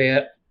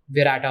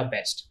we're at our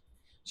best.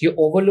 So you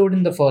overload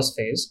in the first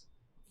phase,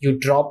 you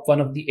drop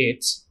one of the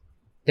 8s,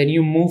 then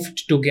you move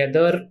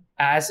together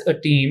as a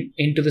team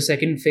into the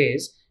second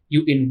phase.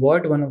 You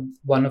invert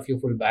one of your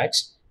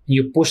fullbacks, and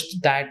you push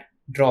that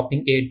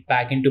dropping 8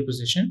 back into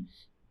position.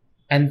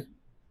 And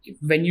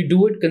when you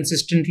do it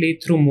consistently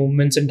through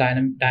movements and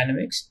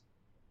dynamics,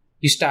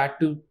 you start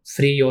to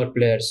free your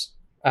players.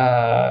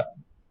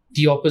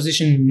 The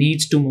opposition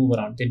needs to move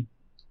around.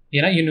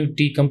 You need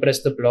to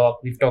decompress the block.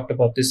 We've talked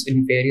about this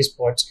in various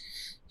sports.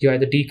 You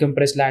either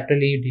decompress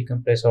laterally, you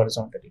decompress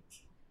horizontally.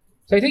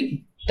 So I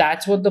think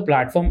that's what the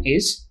platform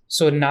is.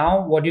 So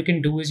now what you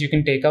can do is you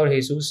can take out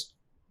Jesus.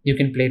 You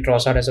can play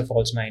Trossard as a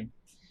false 9.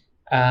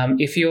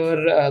 If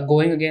you're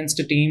going against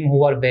a team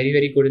who are very,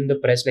 very good in the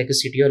press, like a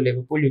City or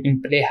Liverpool, you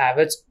can play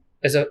Havertz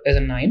as a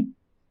 9,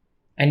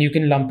 and you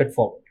can lump it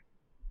forward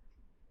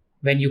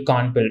when you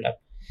can't build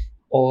up.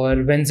 Or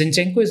when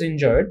Zinchenko is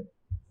injured,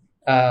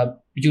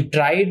 you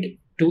tried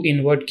to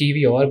invert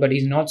Kiwior, but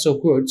he's not so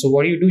good. So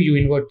what do? You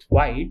invert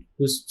White,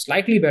 who's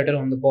slightly better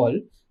on the ball.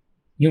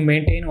 You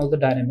maintain all the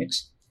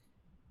dynamics.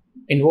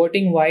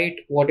 Inverting White,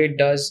 what it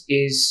does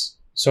is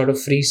sort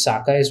of free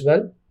Saka as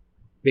well,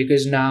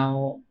 because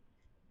now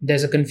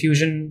there's a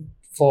confusion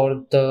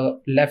for the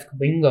left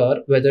winger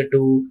whether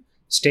to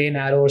stay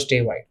narrow or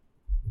stay wide.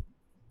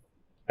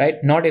 Right?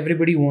 Not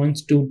everybody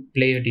wants to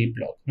play a deep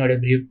block. Not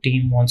every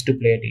team wants to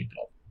play a deep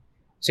block.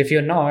 So if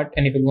you're not,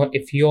 and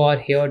if you are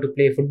here to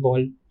play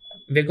football,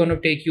 we're going to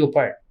take you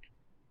apart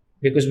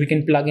because we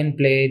can plug and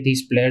play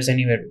these players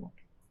anywhere we want.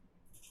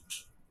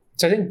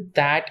 So I think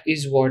that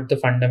is what the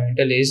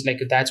fundamental is. Like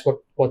that's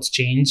what's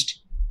changed,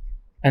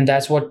 and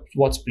that's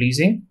what's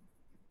pleasing.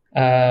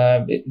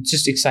 It's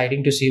just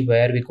exciting to see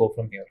where we go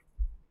from here.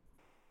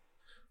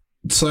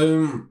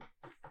 So,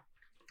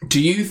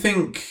 do you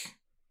think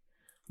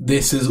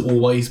this has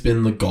always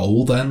been the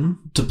goal then,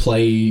 to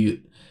play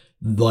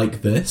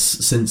like this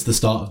since the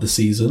start of the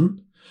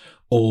season?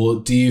 Or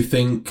do you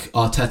think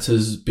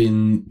Arteta's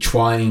been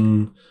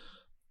trying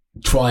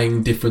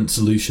different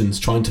solutions,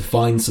 trying to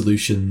find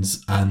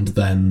solutions, and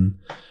then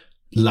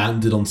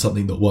landed on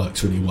something that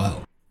works really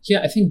well?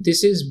 Yeah, I think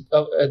this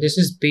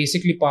is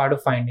basically part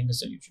of finding a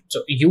solution.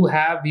 So you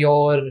have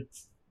your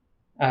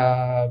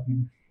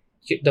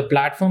the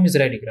platform is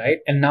ready, right?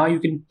 And now you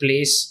can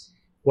place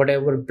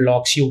whatever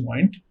blocks you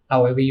want,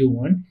 however you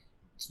want.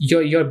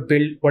 Your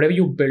build, whatever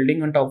you're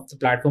building on top of the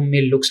platform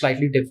may look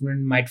slightly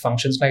different, might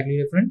function slightly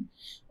different,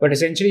 but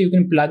essentially you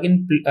can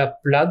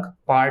plug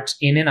parts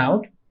in and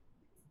out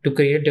to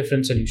create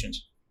different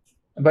solutions.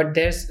 But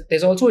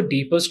there's also a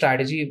deeper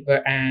strategy,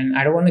 and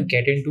I don't want to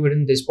get into it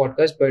in this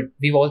podcast, but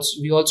we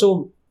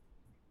also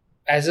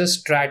as a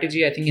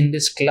strategy, I think in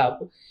this club,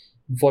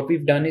 what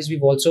we've done is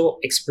we've also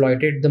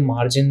exploited the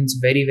margins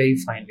very, very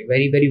finely,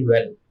 very, very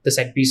well. The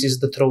set pieces,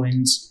 the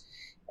throw-ins,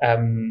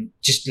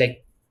 just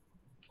like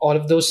all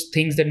of those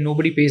things that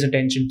nobody pays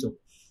attention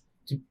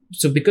to.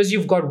 So because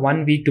you've got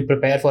 1 week to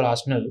prepare for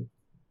Arsenal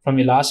from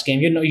your last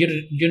game,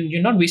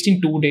 you're not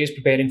wasting 2 days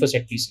preparing for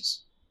set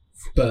pieces.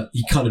 But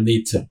you kind of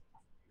need to.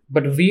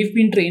 But we've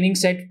been training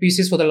set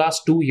pieces for the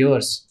last 2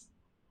 years,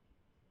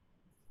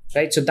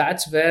 right? So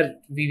that's where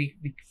we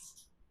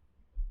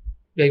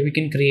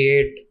can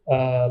create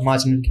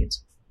marginal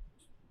gains.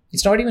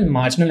 It's not even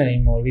marginal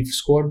anymore. We've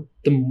scored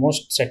the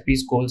most set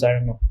piece goals, I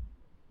don't know.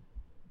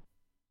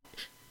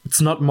 It's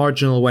not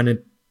marginal when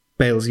it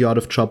bails you out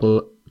of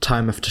trouble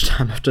time after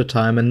time after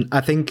time. And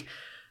I think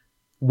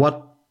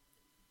what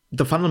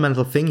the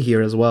fundamental thing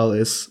here as well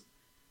is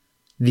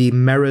the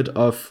merit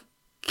of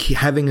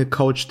having a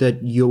coach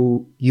that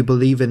you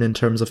believe in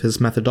terms of his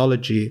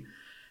methodology,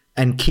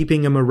 and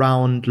keeping him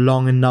around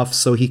long enough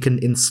so he can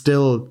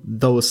instill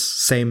those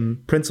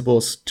same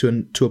principles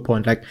to a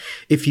point. Like,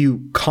 if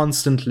you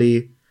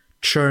constantly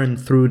churn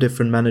through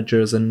different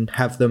managers and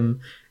have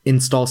them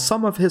install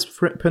some of his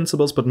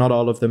principles, but not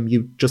all of them,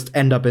 you just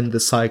end up in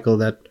this cycle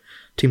that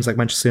teams like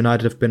Manchester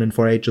United have been in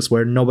for ages,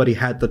 where nobody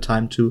had the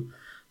time to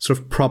sort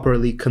of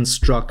properly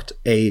construct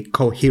a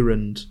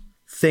coherent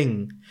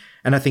thing.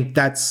 And I think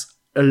that's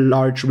a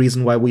large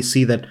reason why we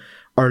see that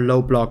our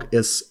low block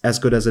is as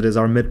good as it is,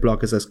 our mid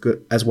block is as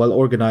good, as well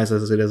organized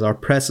as it is, our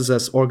press is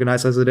as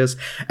organized as it is,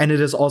 and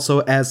it is also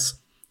as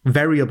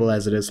variable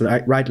as it is,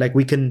 right? Like,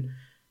 we can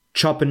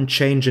chop and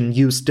change and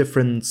use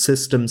different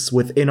systems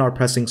within our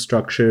pressing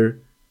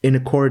structure in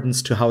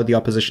accordance to how the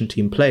opposition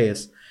team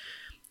plays.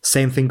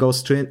 Same thing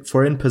goes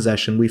for in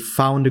possession. We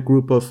found a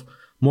group of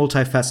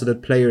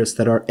multifaceted players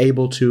that are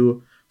able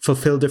to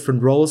fulfill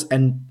different roles,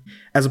 and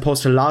as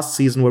opposed to last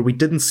season where we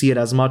didn't see it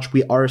as much,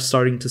 we are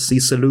starting to see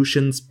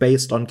solutions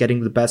based on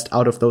getting the best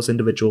out of those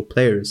individual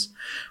players.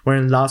 Where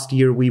in last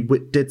year we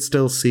did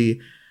still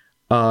see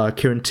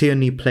Kieran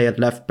Tierney play at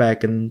left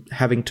back and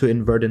having to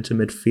invert into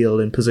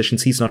midfield in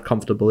positions he's not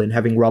comfortable in,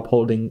 having Rob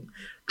Holding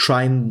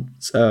try and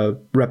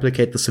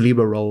replicate the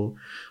Saliba role.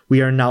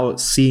 We are now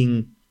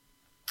seeing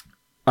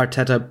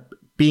Arteta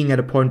being at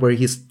a point where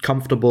he's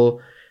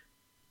comfortable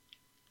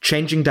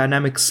changing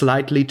dynamics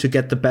slightly to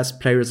get the best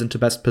players into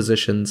best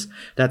positions.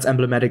 That's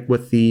emblematic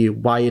with the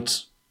wide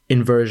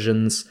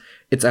inversions.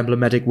 It's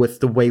emblematic with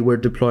the way we're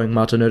deploying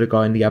Martin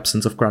Odegaard in the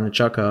absence of Granit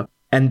Xhaka.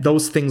 And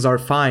those things are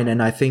fine.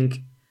 And I think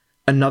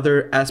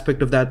another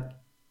aspect of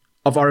that,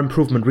 of our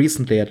improvement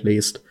recently at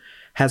least,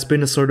 has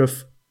been a sort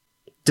of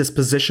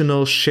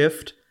dispositional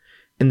shift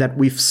in that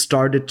we've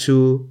started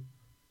to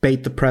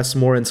bait the press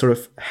more and sort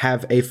of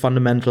have a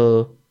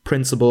fundamental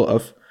principle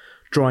of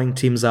drawing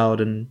teams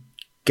out and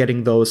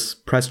getting those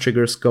press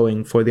triggers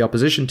going for the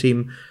opposition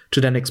team to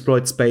then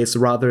exploit space,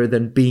 rather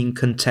than being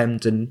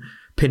content and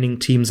pinning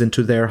teams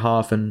into their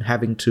half and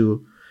having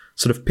to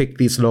sort of pick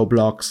these low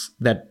blocks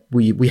that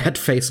we had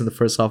faced in the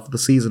first half of the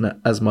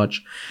season as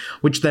much.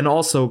 Which then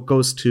also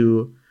goes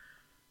to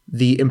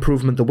the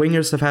improvement the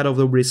wingers have had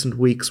over the recent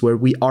weeks, where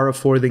we are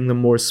affording them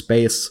more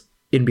space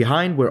in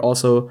behind. We're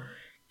also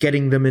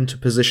getting them into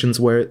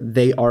positions where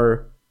they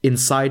are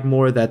inside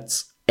more.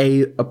 That's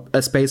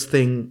a space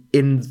thing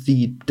in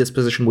the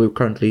disposition we're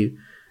currently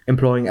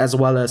employing, as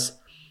well as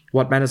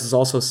what Manis has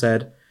also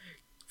said,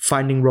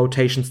 finding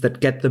rotations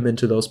that get them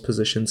into those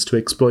positions to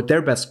exploit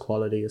their best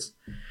qualities.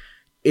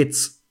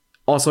 It's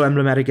also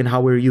emblematic in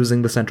how we're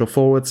using the central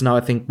forwards. Now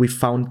I think we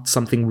found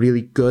something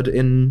really good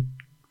in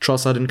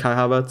Trossard and Kai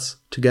Havertz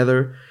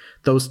together.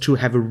 Those two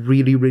have a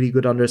really, really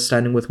good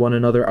understanding with one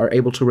another, are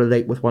able to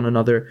relate with one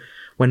another.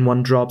 When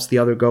one drops, the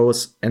other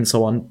goes, and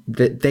so on.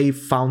 They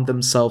found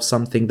themselves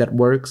something that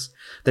works,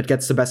 that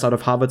gets the best out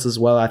of Havertz as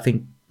well. I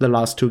think the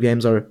last two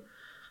games are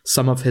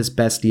some of his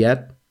best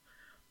yet.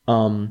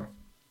 And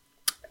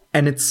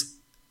it's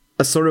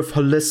a sort of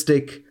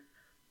holistic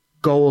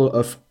goal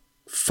of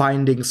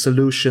finding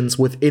solutions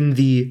within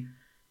the,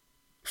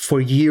 for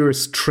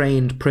years,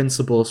 trained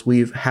principles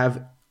we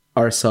have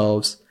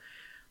ourselves,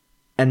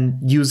 and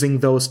using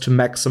those to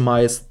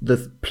maximize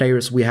the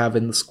players we have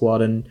in the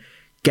squad and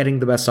getting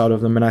the best out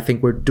of them. And I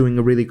think we're doing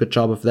a really good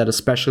job of that,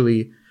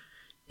 especially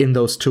in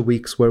those 2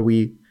 weeks where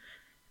we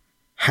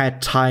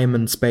had time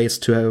and space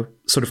to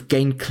sort of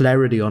gain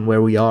clarity on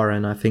where we are.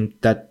 And I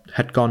think that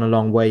had gone a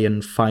long way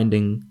in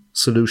finding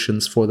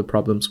solutions for the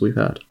problems we've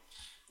had.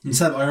 And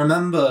Seb, I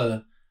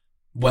remember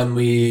when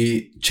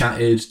we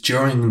chatted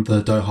during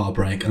the Doha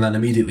break and then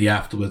immediately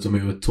afterwards when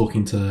we were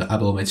talking to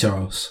Abel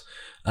Meteros.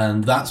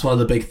 And that's one of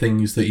the big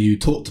things that you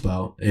talked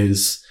about,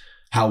 is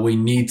how we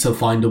need to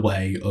find a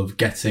way of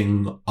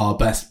getting our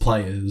best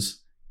players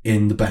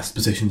in the best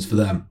positions for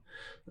them.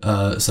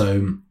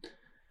 So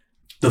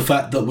the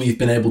fact that we've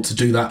been able to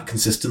do that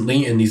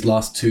consistently in these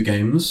last two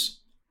games,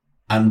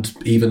 and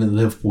even in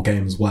the Liverpool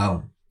game as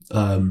well,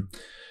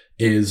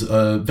 is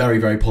a very,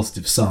 very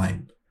positive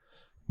sign.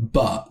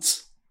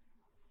 But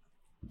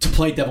to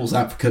play devil's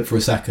advocate for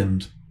a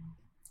second,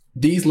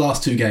 these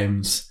last two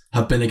games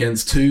have been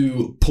against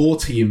two poor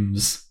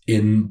teams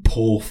in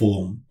poor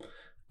form.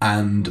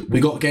 And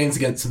we got games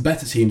against some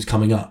better teams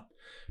coming up,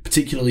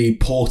 particularly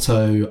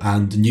Porto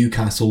and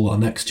Newcastle, our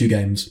next two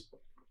games.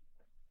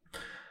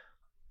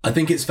 I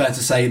think it's fair to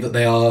say that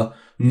they are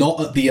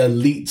not at the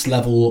elite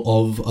level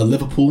of a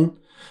Liverpool,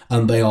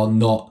 and they are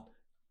not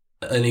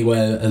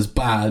anywhere as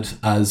bad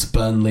as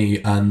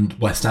Burnley and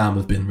West Ham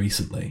have been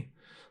recently.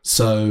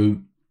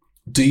 So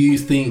do you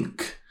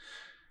think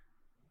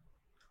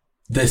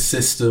this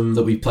system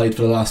that we've played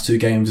for the last two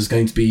games is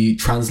going to be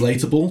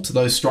translatable to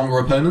those stronger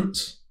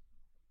opponents?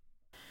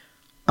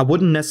 I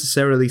wouldn't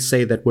necessarily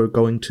say that we're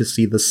going to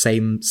see the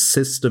same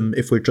system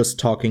if we're just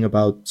talking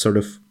about sort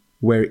of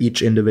where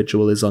each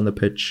individual is on the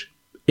pitch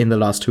in the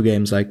last two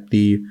games, like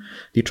the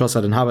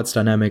Trossard and Havertz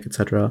dynamic,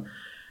 etc.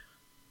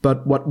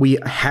 But what we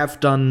have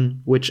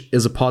done, which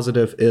is a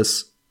positive,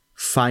 is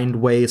find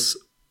ways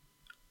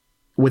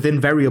within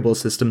variable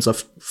systems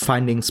of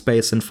finding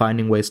space and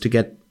finding ways to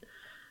get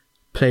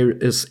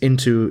players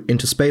into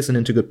space and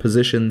into good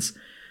positions.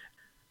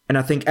 And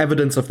I think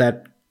evidence of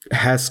that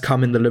has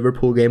come in the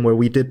Liverpool game, where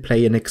we did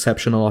play in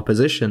exceptional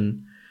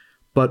opposition,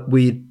 but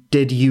we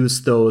did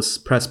use those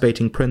press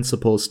baiting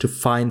principles to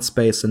find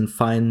space and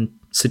find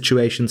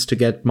situations to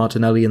get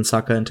Martinelli and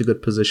Saka into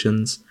good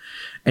positions,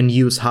 and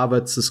use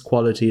Havertz's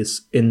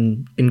qualities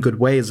in good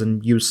ways,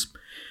 and use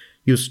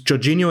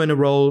Jorginho in a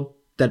role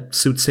that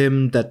suits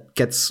him, that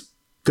gets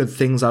good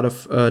things out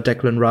of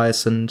Declan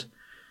Rice. And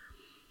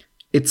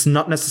it's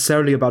not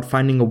necessarily about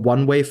finding a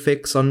one-way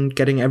fix on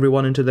getting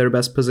everyone into their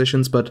best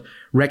positions, but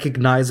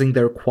recognizing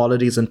their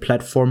qualities and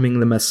platforming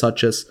them as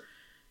such, as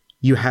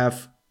you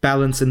have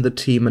balance in the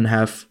team and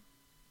have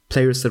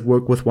players that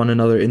work with one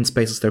another in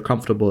spaces they're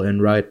comfortable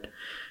in, right?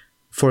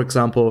 For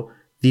example,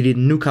 the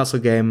Newcastle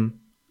game,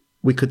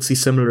 we could see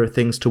similar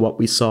things to what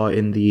we saw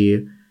in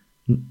the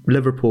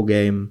Liverpool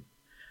game.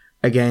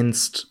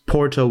 Against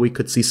Porto, we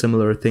could see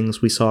similar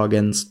things we saw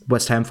against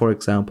West Ham, for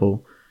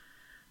example.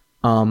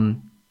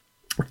 And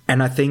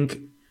I think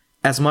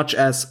as much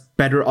as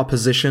better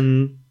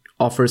opposition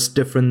offers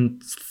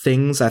different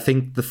things, I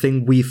think the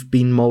thing we've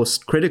been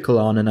most critical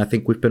on, and I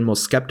think we've been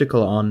most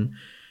skeptical on,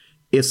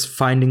 is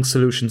finding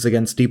solutions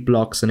against deep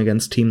blocks and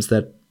against teams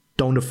that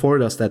don't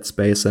afford us that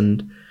space.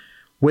 And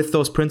with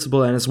those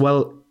principles, and as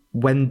well,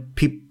 when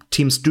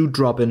teams do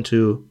drop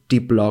into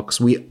deep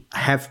blocks, we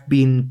have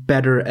been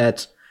better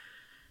at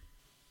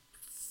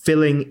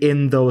filling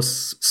in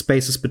those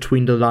spaces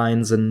between the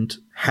lines and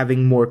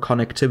having more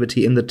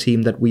connectivity in the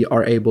team, that we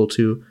are able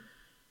to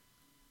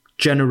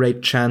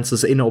generate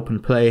chances in open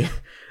play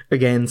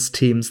against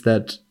teams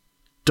that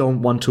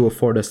don't want to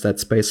afford us that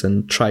space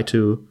and try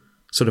to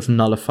sort of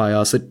nullify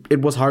us.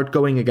 It was hard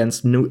going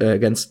against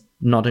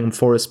Nottingham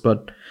Forest,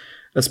 but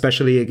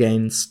especially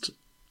against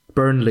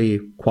Burnley,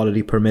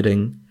 quality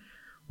permitting,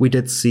 we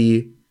did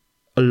see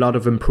a lot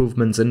of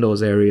improvements in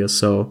those areas.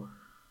 So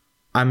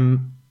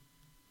I'm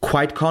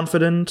quite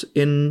confident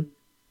in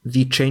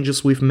the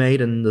changes we've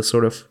made and the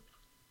sort of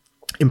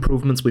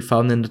improvements we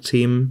found in the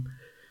team.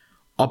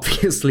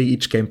 Obviously,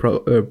 each game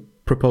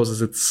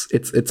proposes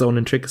its own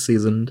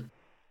intricacies. And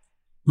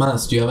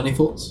Manas, do you have any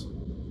thoughts?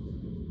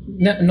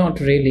 No, not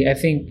really. I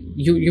think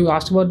you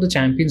asked about the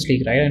Champions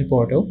League, right, in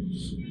Porto?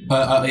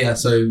 Yeah.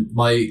 So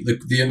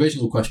the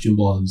original question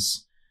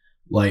was,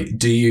 like,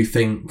 do you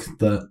think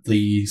that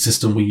the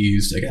system we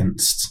used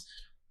against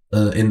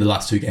in the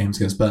last two games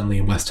against Burnley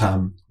and West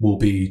Ham will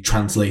be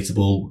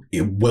translatable?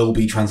 It will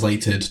be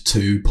translated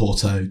to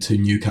Porto, to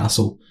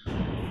Newcastle.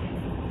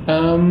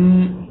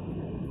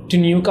 To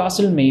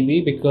Newcastle,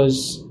 maybe,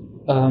 because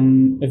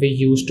we're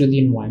used to the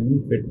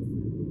environment.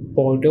 But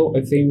Porto,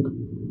 I think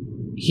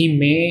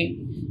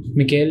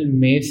Mikel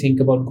may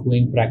think about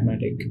going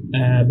pragmatic,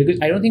 because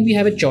I don't think we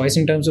have a choice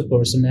in terms of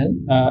personnel,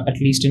 at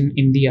least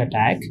in the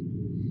attack.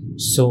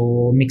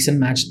 So mix and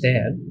match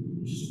there.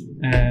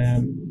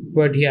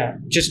 But yeah,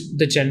 just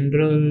the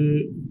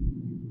general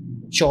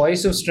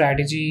choice of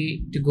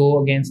strategy to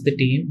go against the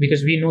team,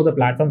 because we know the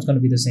platform's going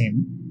to be the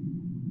same.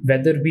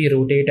 Whether we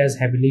rotate as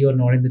heavily or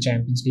not in the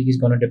Champions League is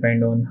going to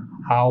depend on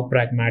how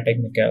pragmatic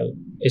Mikel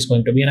is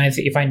going to be. And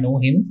if I know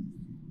him,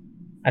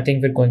 I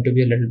think we're going to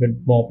be a little bit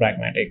more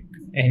pragmatic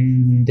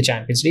in the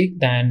Champions League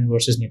than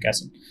versus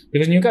Newcastle.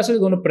 Because Newcastle is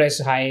going to press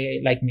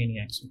high like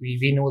maniacs.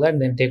 We know that,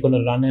 and then they're going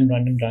to run and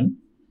run and run.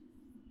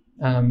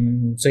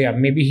 So yeah,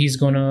 maybe he's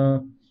going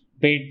to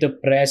bait the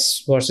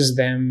press versus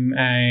them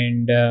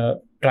and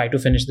try to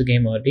finish the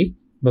game early.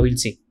 But we'll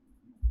see.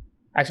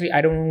 Actually, I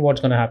don't know what's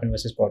going to happen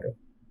versus Porto.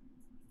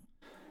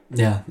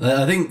 Yeah,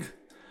 I think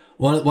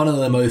one of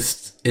the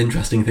most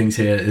interesting things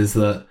here is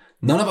that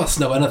none of us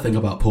know anything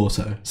about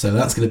Porto, so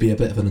that's going to be a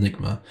bit of an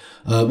enigma.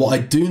 What I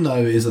do know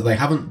is that they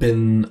haven't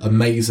been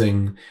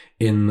amazing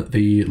in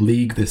the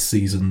league this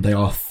season. They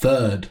are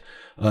third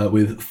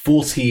with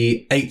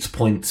 48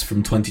 points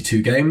from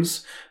 22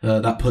 games.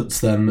 That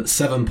puts them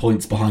 7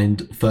 points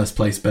behind first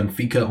place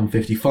Benfica on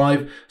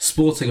 55.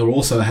 Sporting are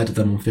also ahead of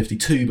them on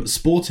 52, but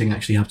Sporting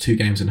actually have 2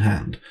 games in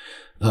hand.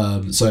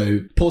 So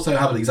Porto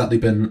haven't exactly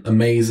been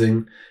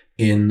amazing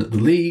in the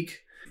league.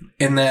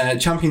 In their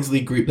Champions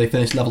League group, they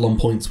finished level on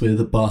points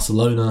with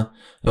Barcelona,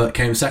 but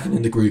came second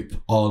in the group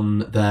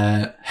on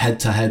their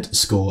head-to-head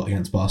score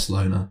against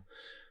Barcelona.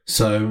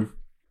 So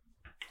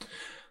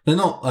they're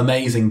not an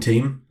amazing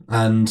team,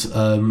 and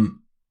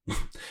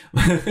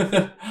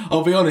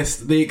I'll be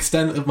honest, the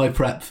extent of my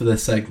prep for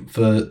this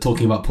for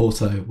talking about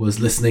Porto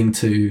was listening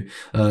to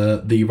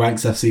the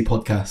Ranks FC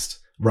podcast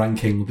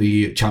ranking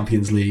the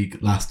Champions League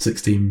last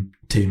 16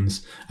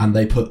 teams, and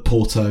they put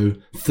Porto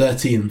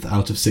 13th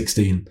out of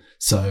 16,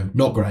 so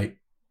not great.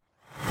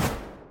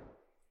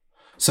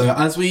 So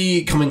as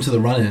we come into the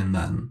run-in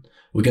then,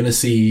 we're going to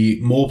see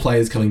more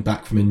players coming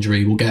back from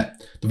injury. We'll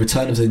get the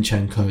return of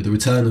Zinchenko, the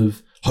return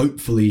of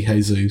hopefully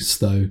Jesus,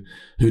 though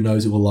who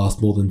knows, it will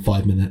last more than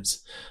 5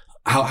 minutes.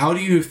 How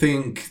do you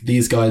think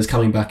these guys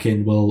coming back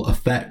in will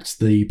affect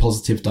the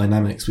positive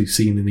dynamics we've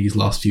seen in these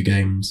last few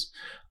games?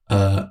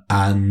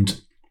 And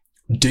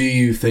do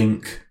you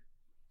think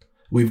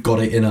we've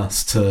got it in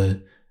us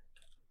to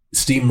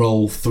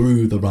steamroll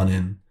through the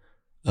run-in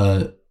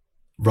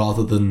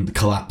rather than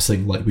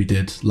collapsing like we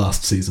did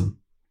last season.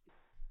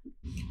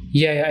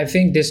 Yeah, I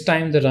think this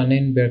time the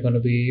run-in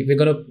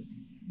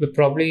we're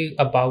probably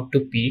about to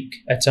peak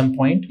at some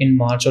point in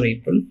March or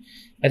April.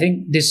 I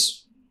think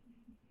this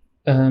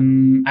I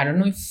don't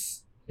know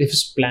if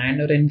it's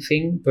planned or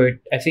anything, but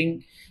I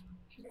think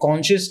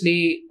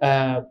consciously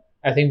I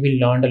think we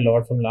learned a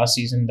lot from last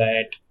season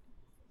that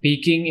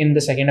peaking in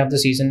the second half of the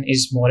season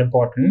is more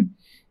important,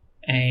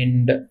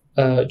 and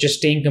just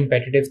staying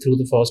competitive through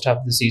the first half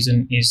of the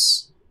season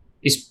is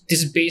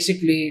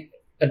basically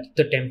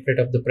the template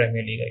of the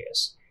Premier League, I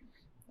guess.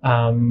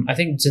 I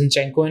think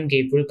Zinchenko and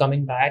Gabriel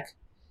coming back,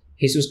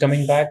 Jesus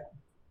coming back.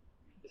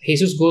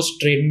 Jesus goes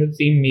straight into the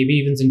team, maybe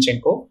even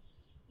Zinchenko.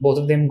 Both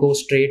of them go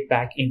straight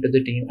back into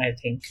the team, I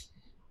think.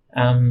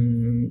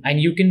 And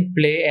you can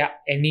play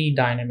any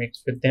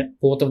dynamics with them,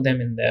 both of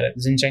them in there.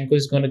 Zinchenko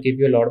is going to give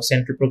you a lot of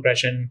central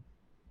progression.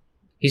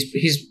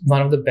 He's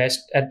one of the best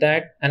at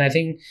that. And I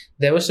think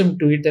there was some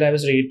tweet that I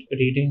was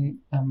reading.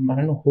 I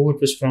don't know who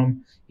it was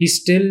from. He's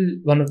still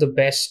one of the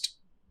best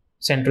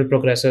central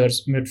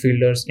progressors,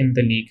 midfielders in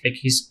the league. Like,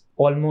 he's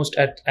almost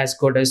as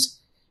good as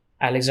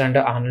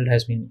Alexander-Arnold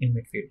has been in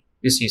midfield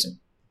this season.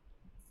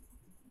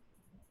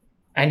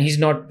 And he's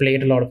not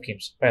played a lot of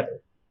games, by the way.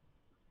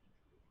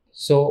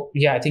 So,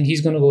 yeah, I think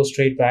he's going to go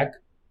straight back.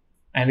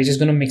 And we're just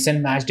going to mix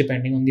and match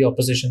depending on the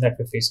opposition that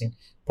we're facing.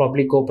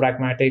 Probably go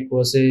pragmatic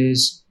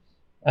versus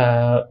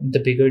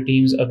the bigger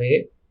teams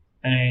away,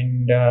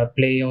 and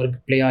play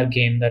our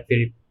game that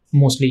we're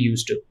mostly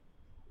used to.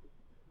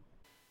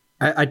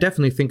 I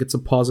definitely think it's a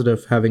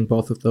positive having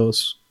both of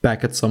those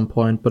back at some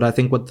point. But I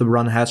think what the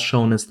run has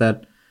shown is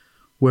that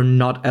we're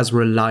not as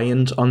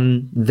reliant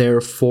on their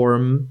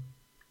form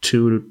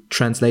to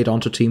translate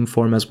onto team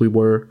form as we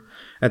were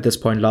at this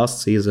point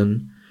last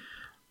season.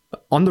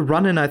 On the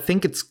run-in, I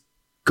think it's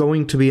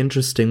going to be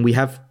interesting. We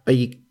have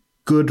a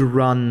good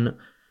run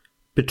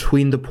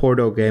between the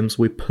Porto games.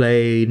 We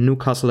play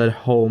Newcastle at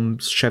home,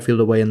 Sheffield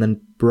away, and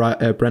then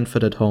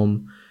Brentford at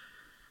home.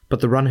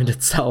 But the run-in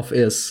itself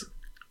is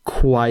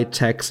quite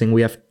taxing.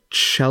 We have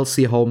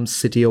Chelsea home,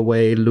 City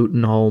away,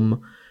 Luton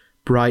home,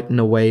 Brighton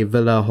away,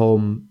 Villa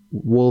home,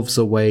 Wolves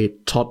away,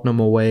 Tottenham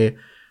away,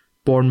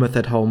 Bournemouth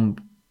at home,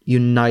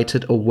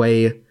 United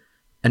away,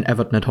 and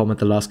Everton at home at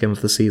the last game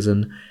of the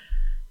season.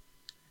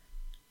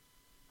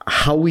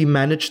 How we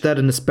manage that,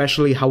 and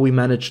especially how we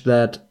manage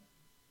that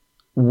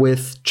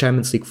with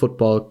Champions League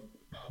football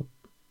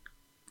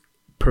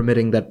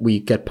permitting that we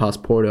get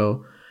past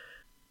Porto,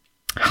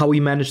 how we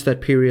manage that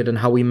period and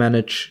how we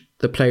manage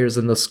the players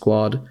in the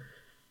squad.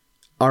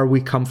 Are we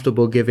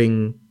comfortable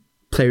giving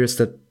players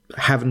that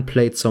haven't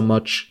played so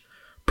much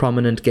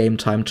prominent game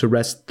time to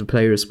rest the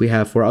players we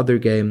have for other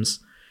games?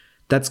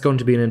 That's going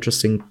to be an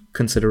interesting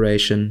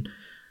consideration.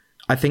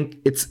 I think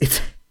it's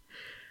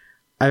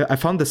I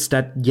found the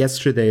stat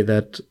yesterday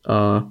that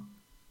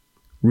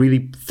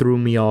really threw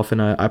me off,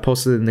 and I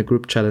posted it in the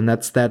group chat, and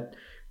that's that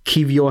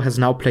Kiwior has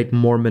now played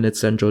more minutes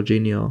than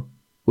Jorginho,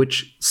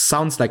 which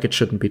sounds like it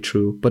shouldn't be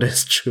true, but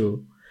it's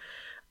true.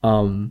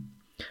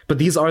 But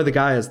these are the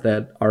guys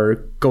that are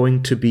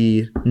going to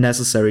be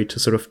necessary to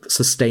sort of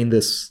sustain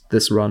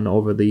this run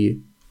over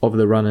the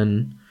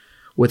run-in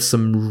with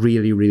some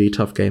really, really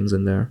tough games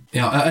in there.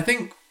 Yeah, I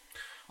think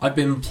I've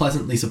been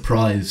pleasantly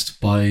surprised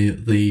by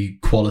the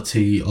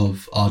quality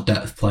of our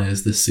depth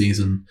players this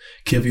season.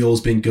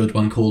 Kiwior's been good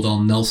when called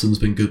on. Nelson's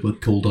been good when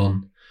called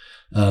on.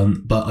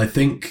 But I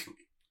think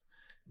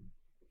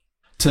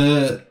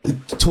to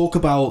talk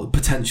about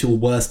potential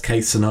worst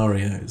case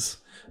scenarios,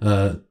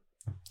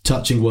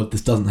 touching wood,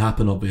 this doesn't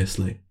happen,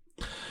 obviously.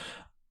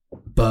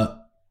 But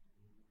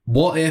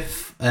what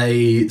if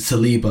a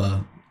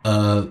Saliba,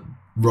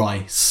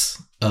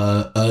 Rice,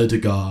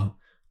 Erdegaard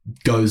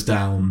goes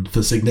down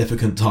for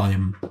significant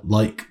time,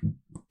 like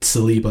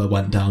Saliba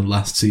went down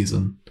last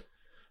season?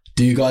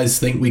 Do you guys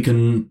think we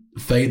can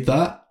fade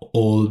that,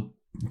 or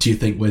do you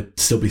think we'd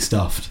still be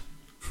stuffed?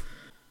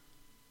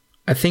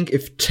 I think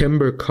if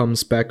Timber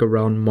comes back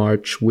around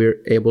March,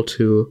 we're able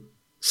to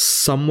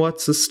somewhat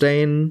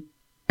sustain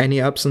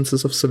any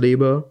absences of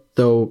Saliba,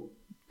 though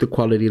the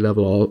quality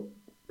level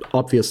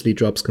obviously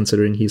drops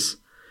considering he's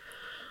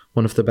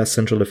one of the best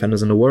central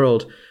defenders in the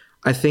world.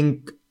 I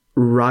think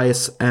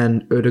Rice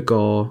and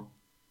Ødegaard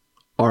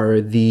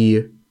are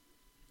the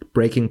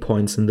breaking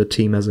points in the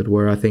team, as it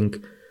were. I think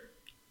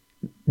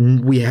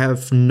we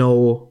have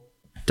no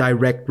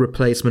direct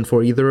replacement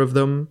for either of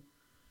them.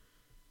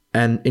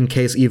 And in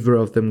case either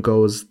of them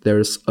goes,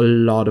 there's a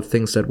lot of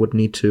things that would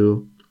need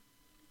to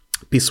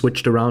be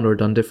switched around or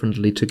done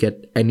differently to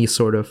get any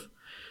sort of,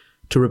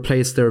 to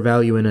replace their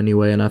value in any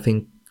way. And I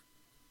think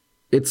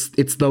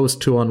it's those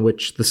two on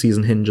which the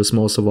season hinges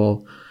most of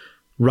all.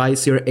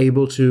 Rice, you're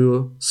able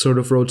to sort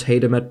of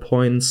rotate him at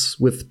points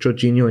with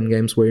Jorginho in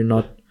games where you're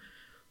not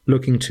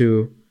looking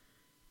to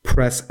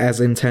press as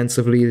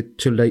intensively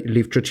to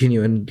leave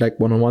Jorginho in like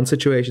one-on-one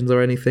situations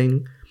or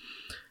anything.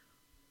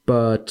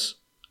 But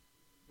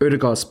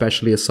Ødegaard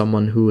especially is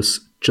someone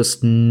who's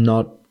just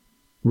not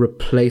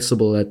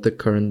replaceable at the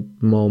current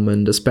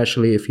moment,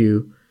 especially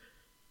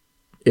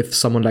if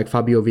someone like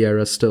Fabio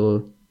Vieira is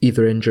still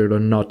either injured or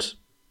not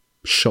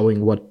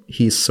showing what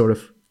he's sort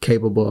of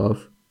capable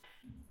of.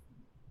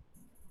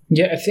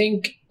 Yeah, I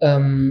think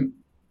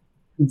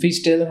we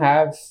still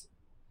have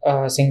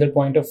a single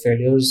point of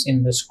failures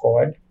in the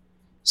squad.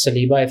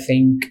 Saliba, I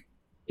think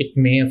it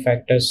may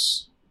affect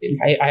us.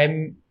 I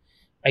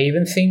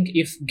even think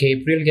if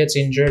Gabriel gets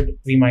injured,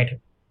 we might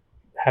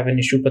have an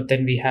issue, but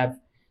then we have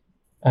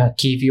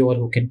Kiwior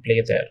who can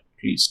play there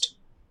at least,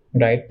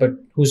 right? But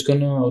who's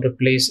gonna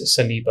replace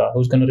Saliba?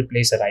 Who's gonna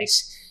replace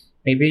Rice?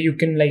 Maybe you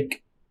can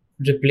like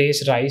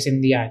replace Rice in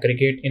the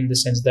aggregate, in the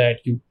sense that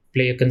you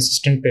play a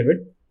consistent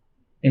pivot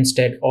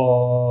instead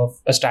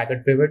of a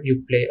staggered pivot.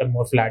 You play a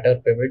more flatter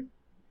pivot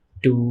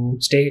to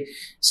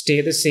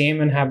stay the same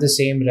and have the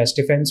same rest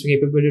defense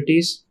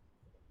capabilities.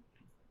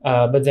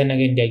 But then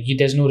again,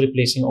 there's no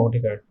replacing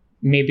Odegaard.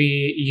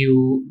 Maybe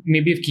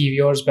if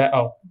Kiwior's back,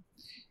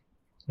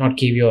 not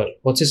Kiwior,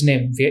 what's his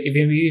name?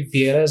 Maybe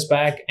Vieira's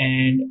back,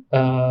 and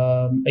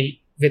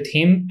with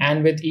him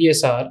and with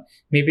ESR,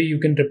 maybe you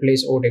can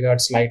replace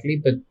Odegaard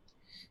slightly, but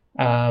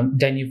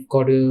then you've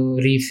got to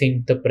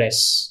rethink the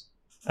press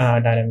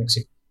dynamics.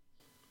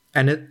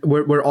 And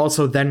we're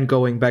also then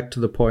going back to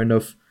the point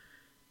of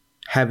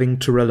having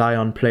to rely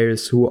on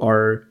players who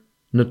are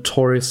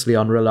notoriously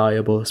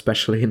unreliable,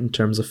 especially in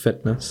terms of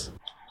fitness.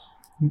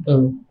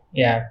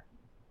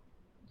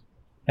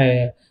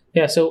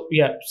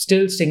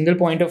 Still single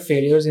point of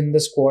failures in the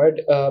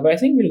squad, but I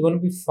think we're going to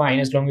be fine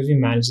as long as we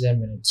manage their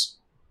minutes.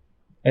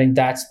 I think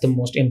that's the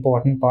most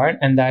important part,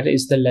 and that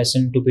is the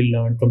lesson to be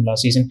learned from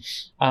last season.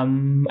 I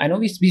know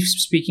we were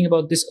speaking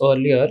about this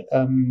earlier.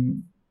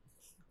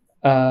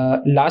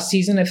 Last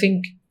season, I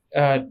think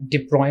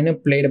De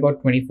Bruyne played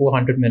about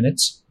 2,400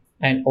 minutes,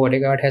 and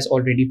Odegaard has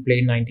already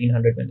played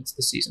 1,900 minutes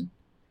this season.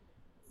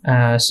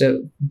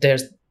 So there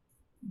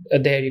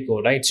you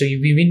go, right? So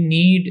we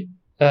need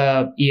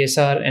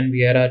ESR and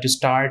Vieira to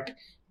start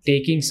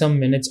taking some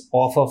minutes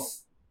off of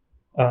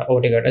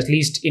Odegaard, at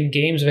least in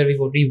games where we've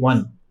already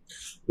won.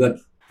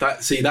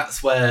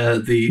 That's where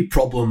the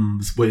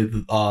problems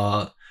with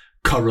our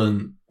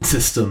current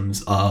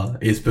systems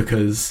is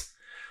because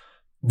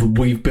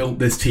we've built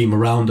this team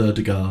around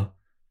Odegaard.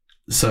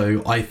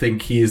 So I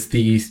think he is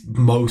the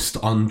most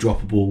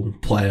undroppable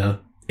player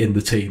in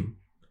the team.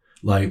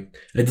 Like,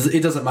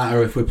 it doesn't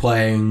matter if we're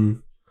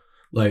playing,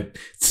 like,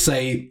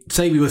 say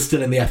we were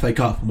still in the FA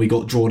Cup and we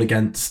got drawn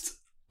against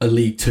a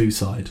League 2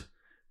 side.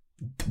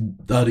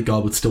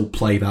 Odegaard would still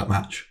play that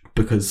match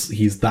because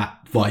he's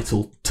that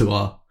vital to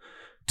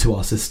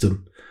our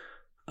system.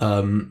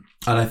 And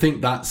I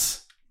think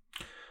that's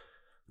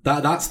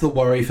the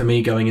worry for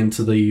me going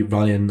into the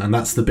run-in, and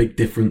that's the big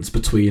difference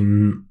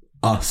between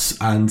us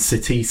and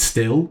City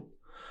still,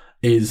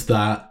 is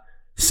that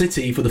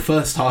City, for the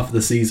first half of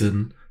the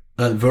season,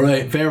 at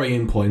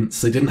varying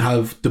points, they didn't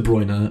have De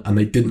Bruyne and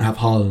they didn't have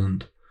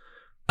Haaland,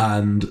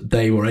 and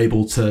they were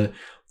able to...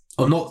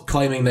 I'm not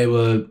claiming they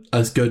were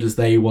as good as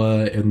they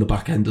were in the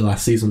back end of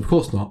last season, of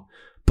course not,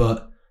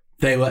 but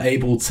they were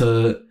able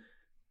to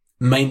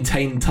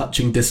maintain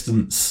touching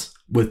distance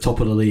with top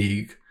of the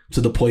league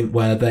to the point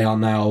where they are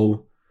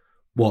now,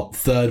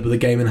 third with a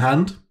game in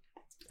hand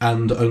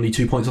and only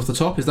 2 points off the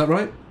top, is that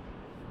right?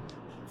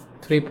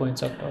 3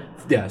 points off top.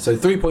 Yeah, so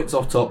 3 points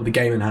off top with a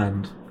game in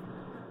hand.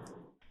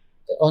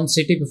 On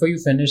City, before you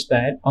finish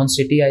that, on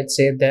City, I'd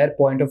say their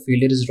point of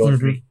failure is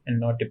Rodri and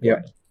not De Bruyne.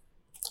 Yeah.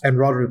 And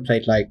Rodri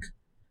played like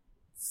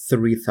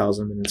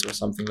 3,000 minutes or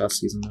something last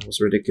season. That was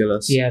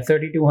ridiculous. Yeah,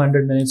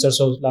 3,200 minutes or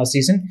so last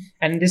season.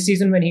 And this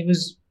season, when he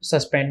was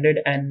suspended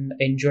and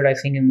injured, I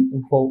think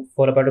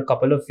for about a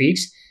couple of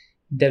weeks,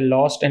 they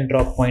lost and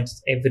dropped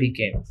points every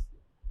game.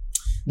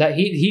 That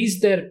he's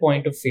their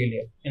point of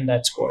failure in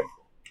that squad.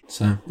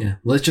 So, yeah,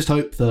 let's just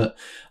hope that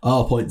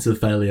our points of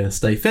failure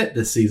stay fit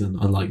this season,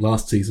 unlike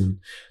last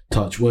season.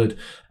 Touch wood.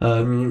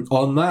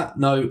 On that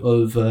note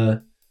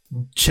of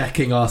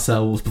checking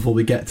ourselves before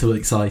we get too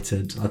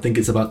excited, I think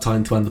it's about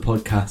time to end the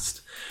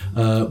podcast.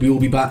 We will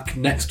be back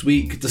next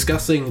week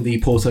discussing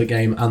the Porto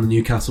game and the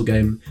Newcastle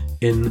game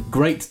in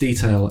great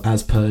detail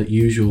as per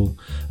usual.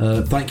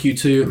 Thank you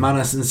to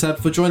Manas and Seb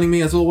for joining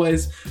me as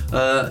always.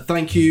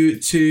 Thank you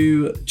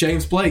to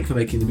James Blake for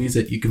making the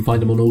music. You can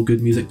find him on all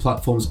good music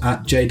platforms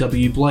at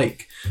JW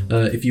Blake.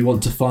 If you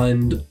want to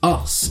find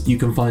us, you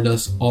can find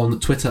us on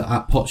Twitter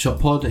at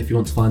PotshotPod. If you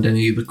want to find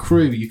any of the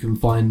crew, you can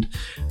find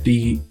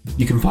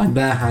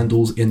their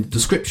handles in the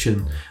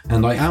description.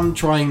 And I am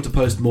trying to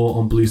post more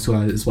on Blue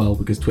Sky as well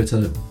because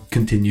Twitter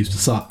continues to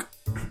suck.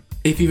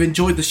 If you've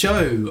enjoyed the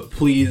show,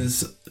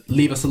 please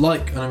leave us a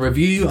like and a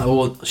review,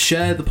 or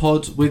share the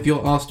pod with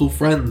your Arsenal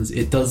friends.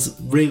 It does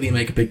really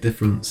make a big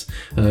difference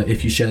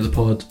if you share the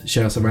pod,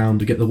 share us around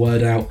to get the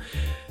word out.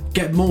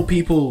 Get more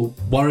people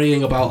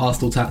worrying about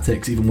Arsenal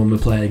tactics even when we're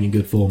playing in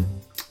good form.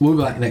 We'll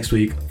be back next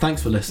week.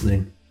 Thanks for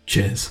listening.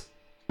 Cheers.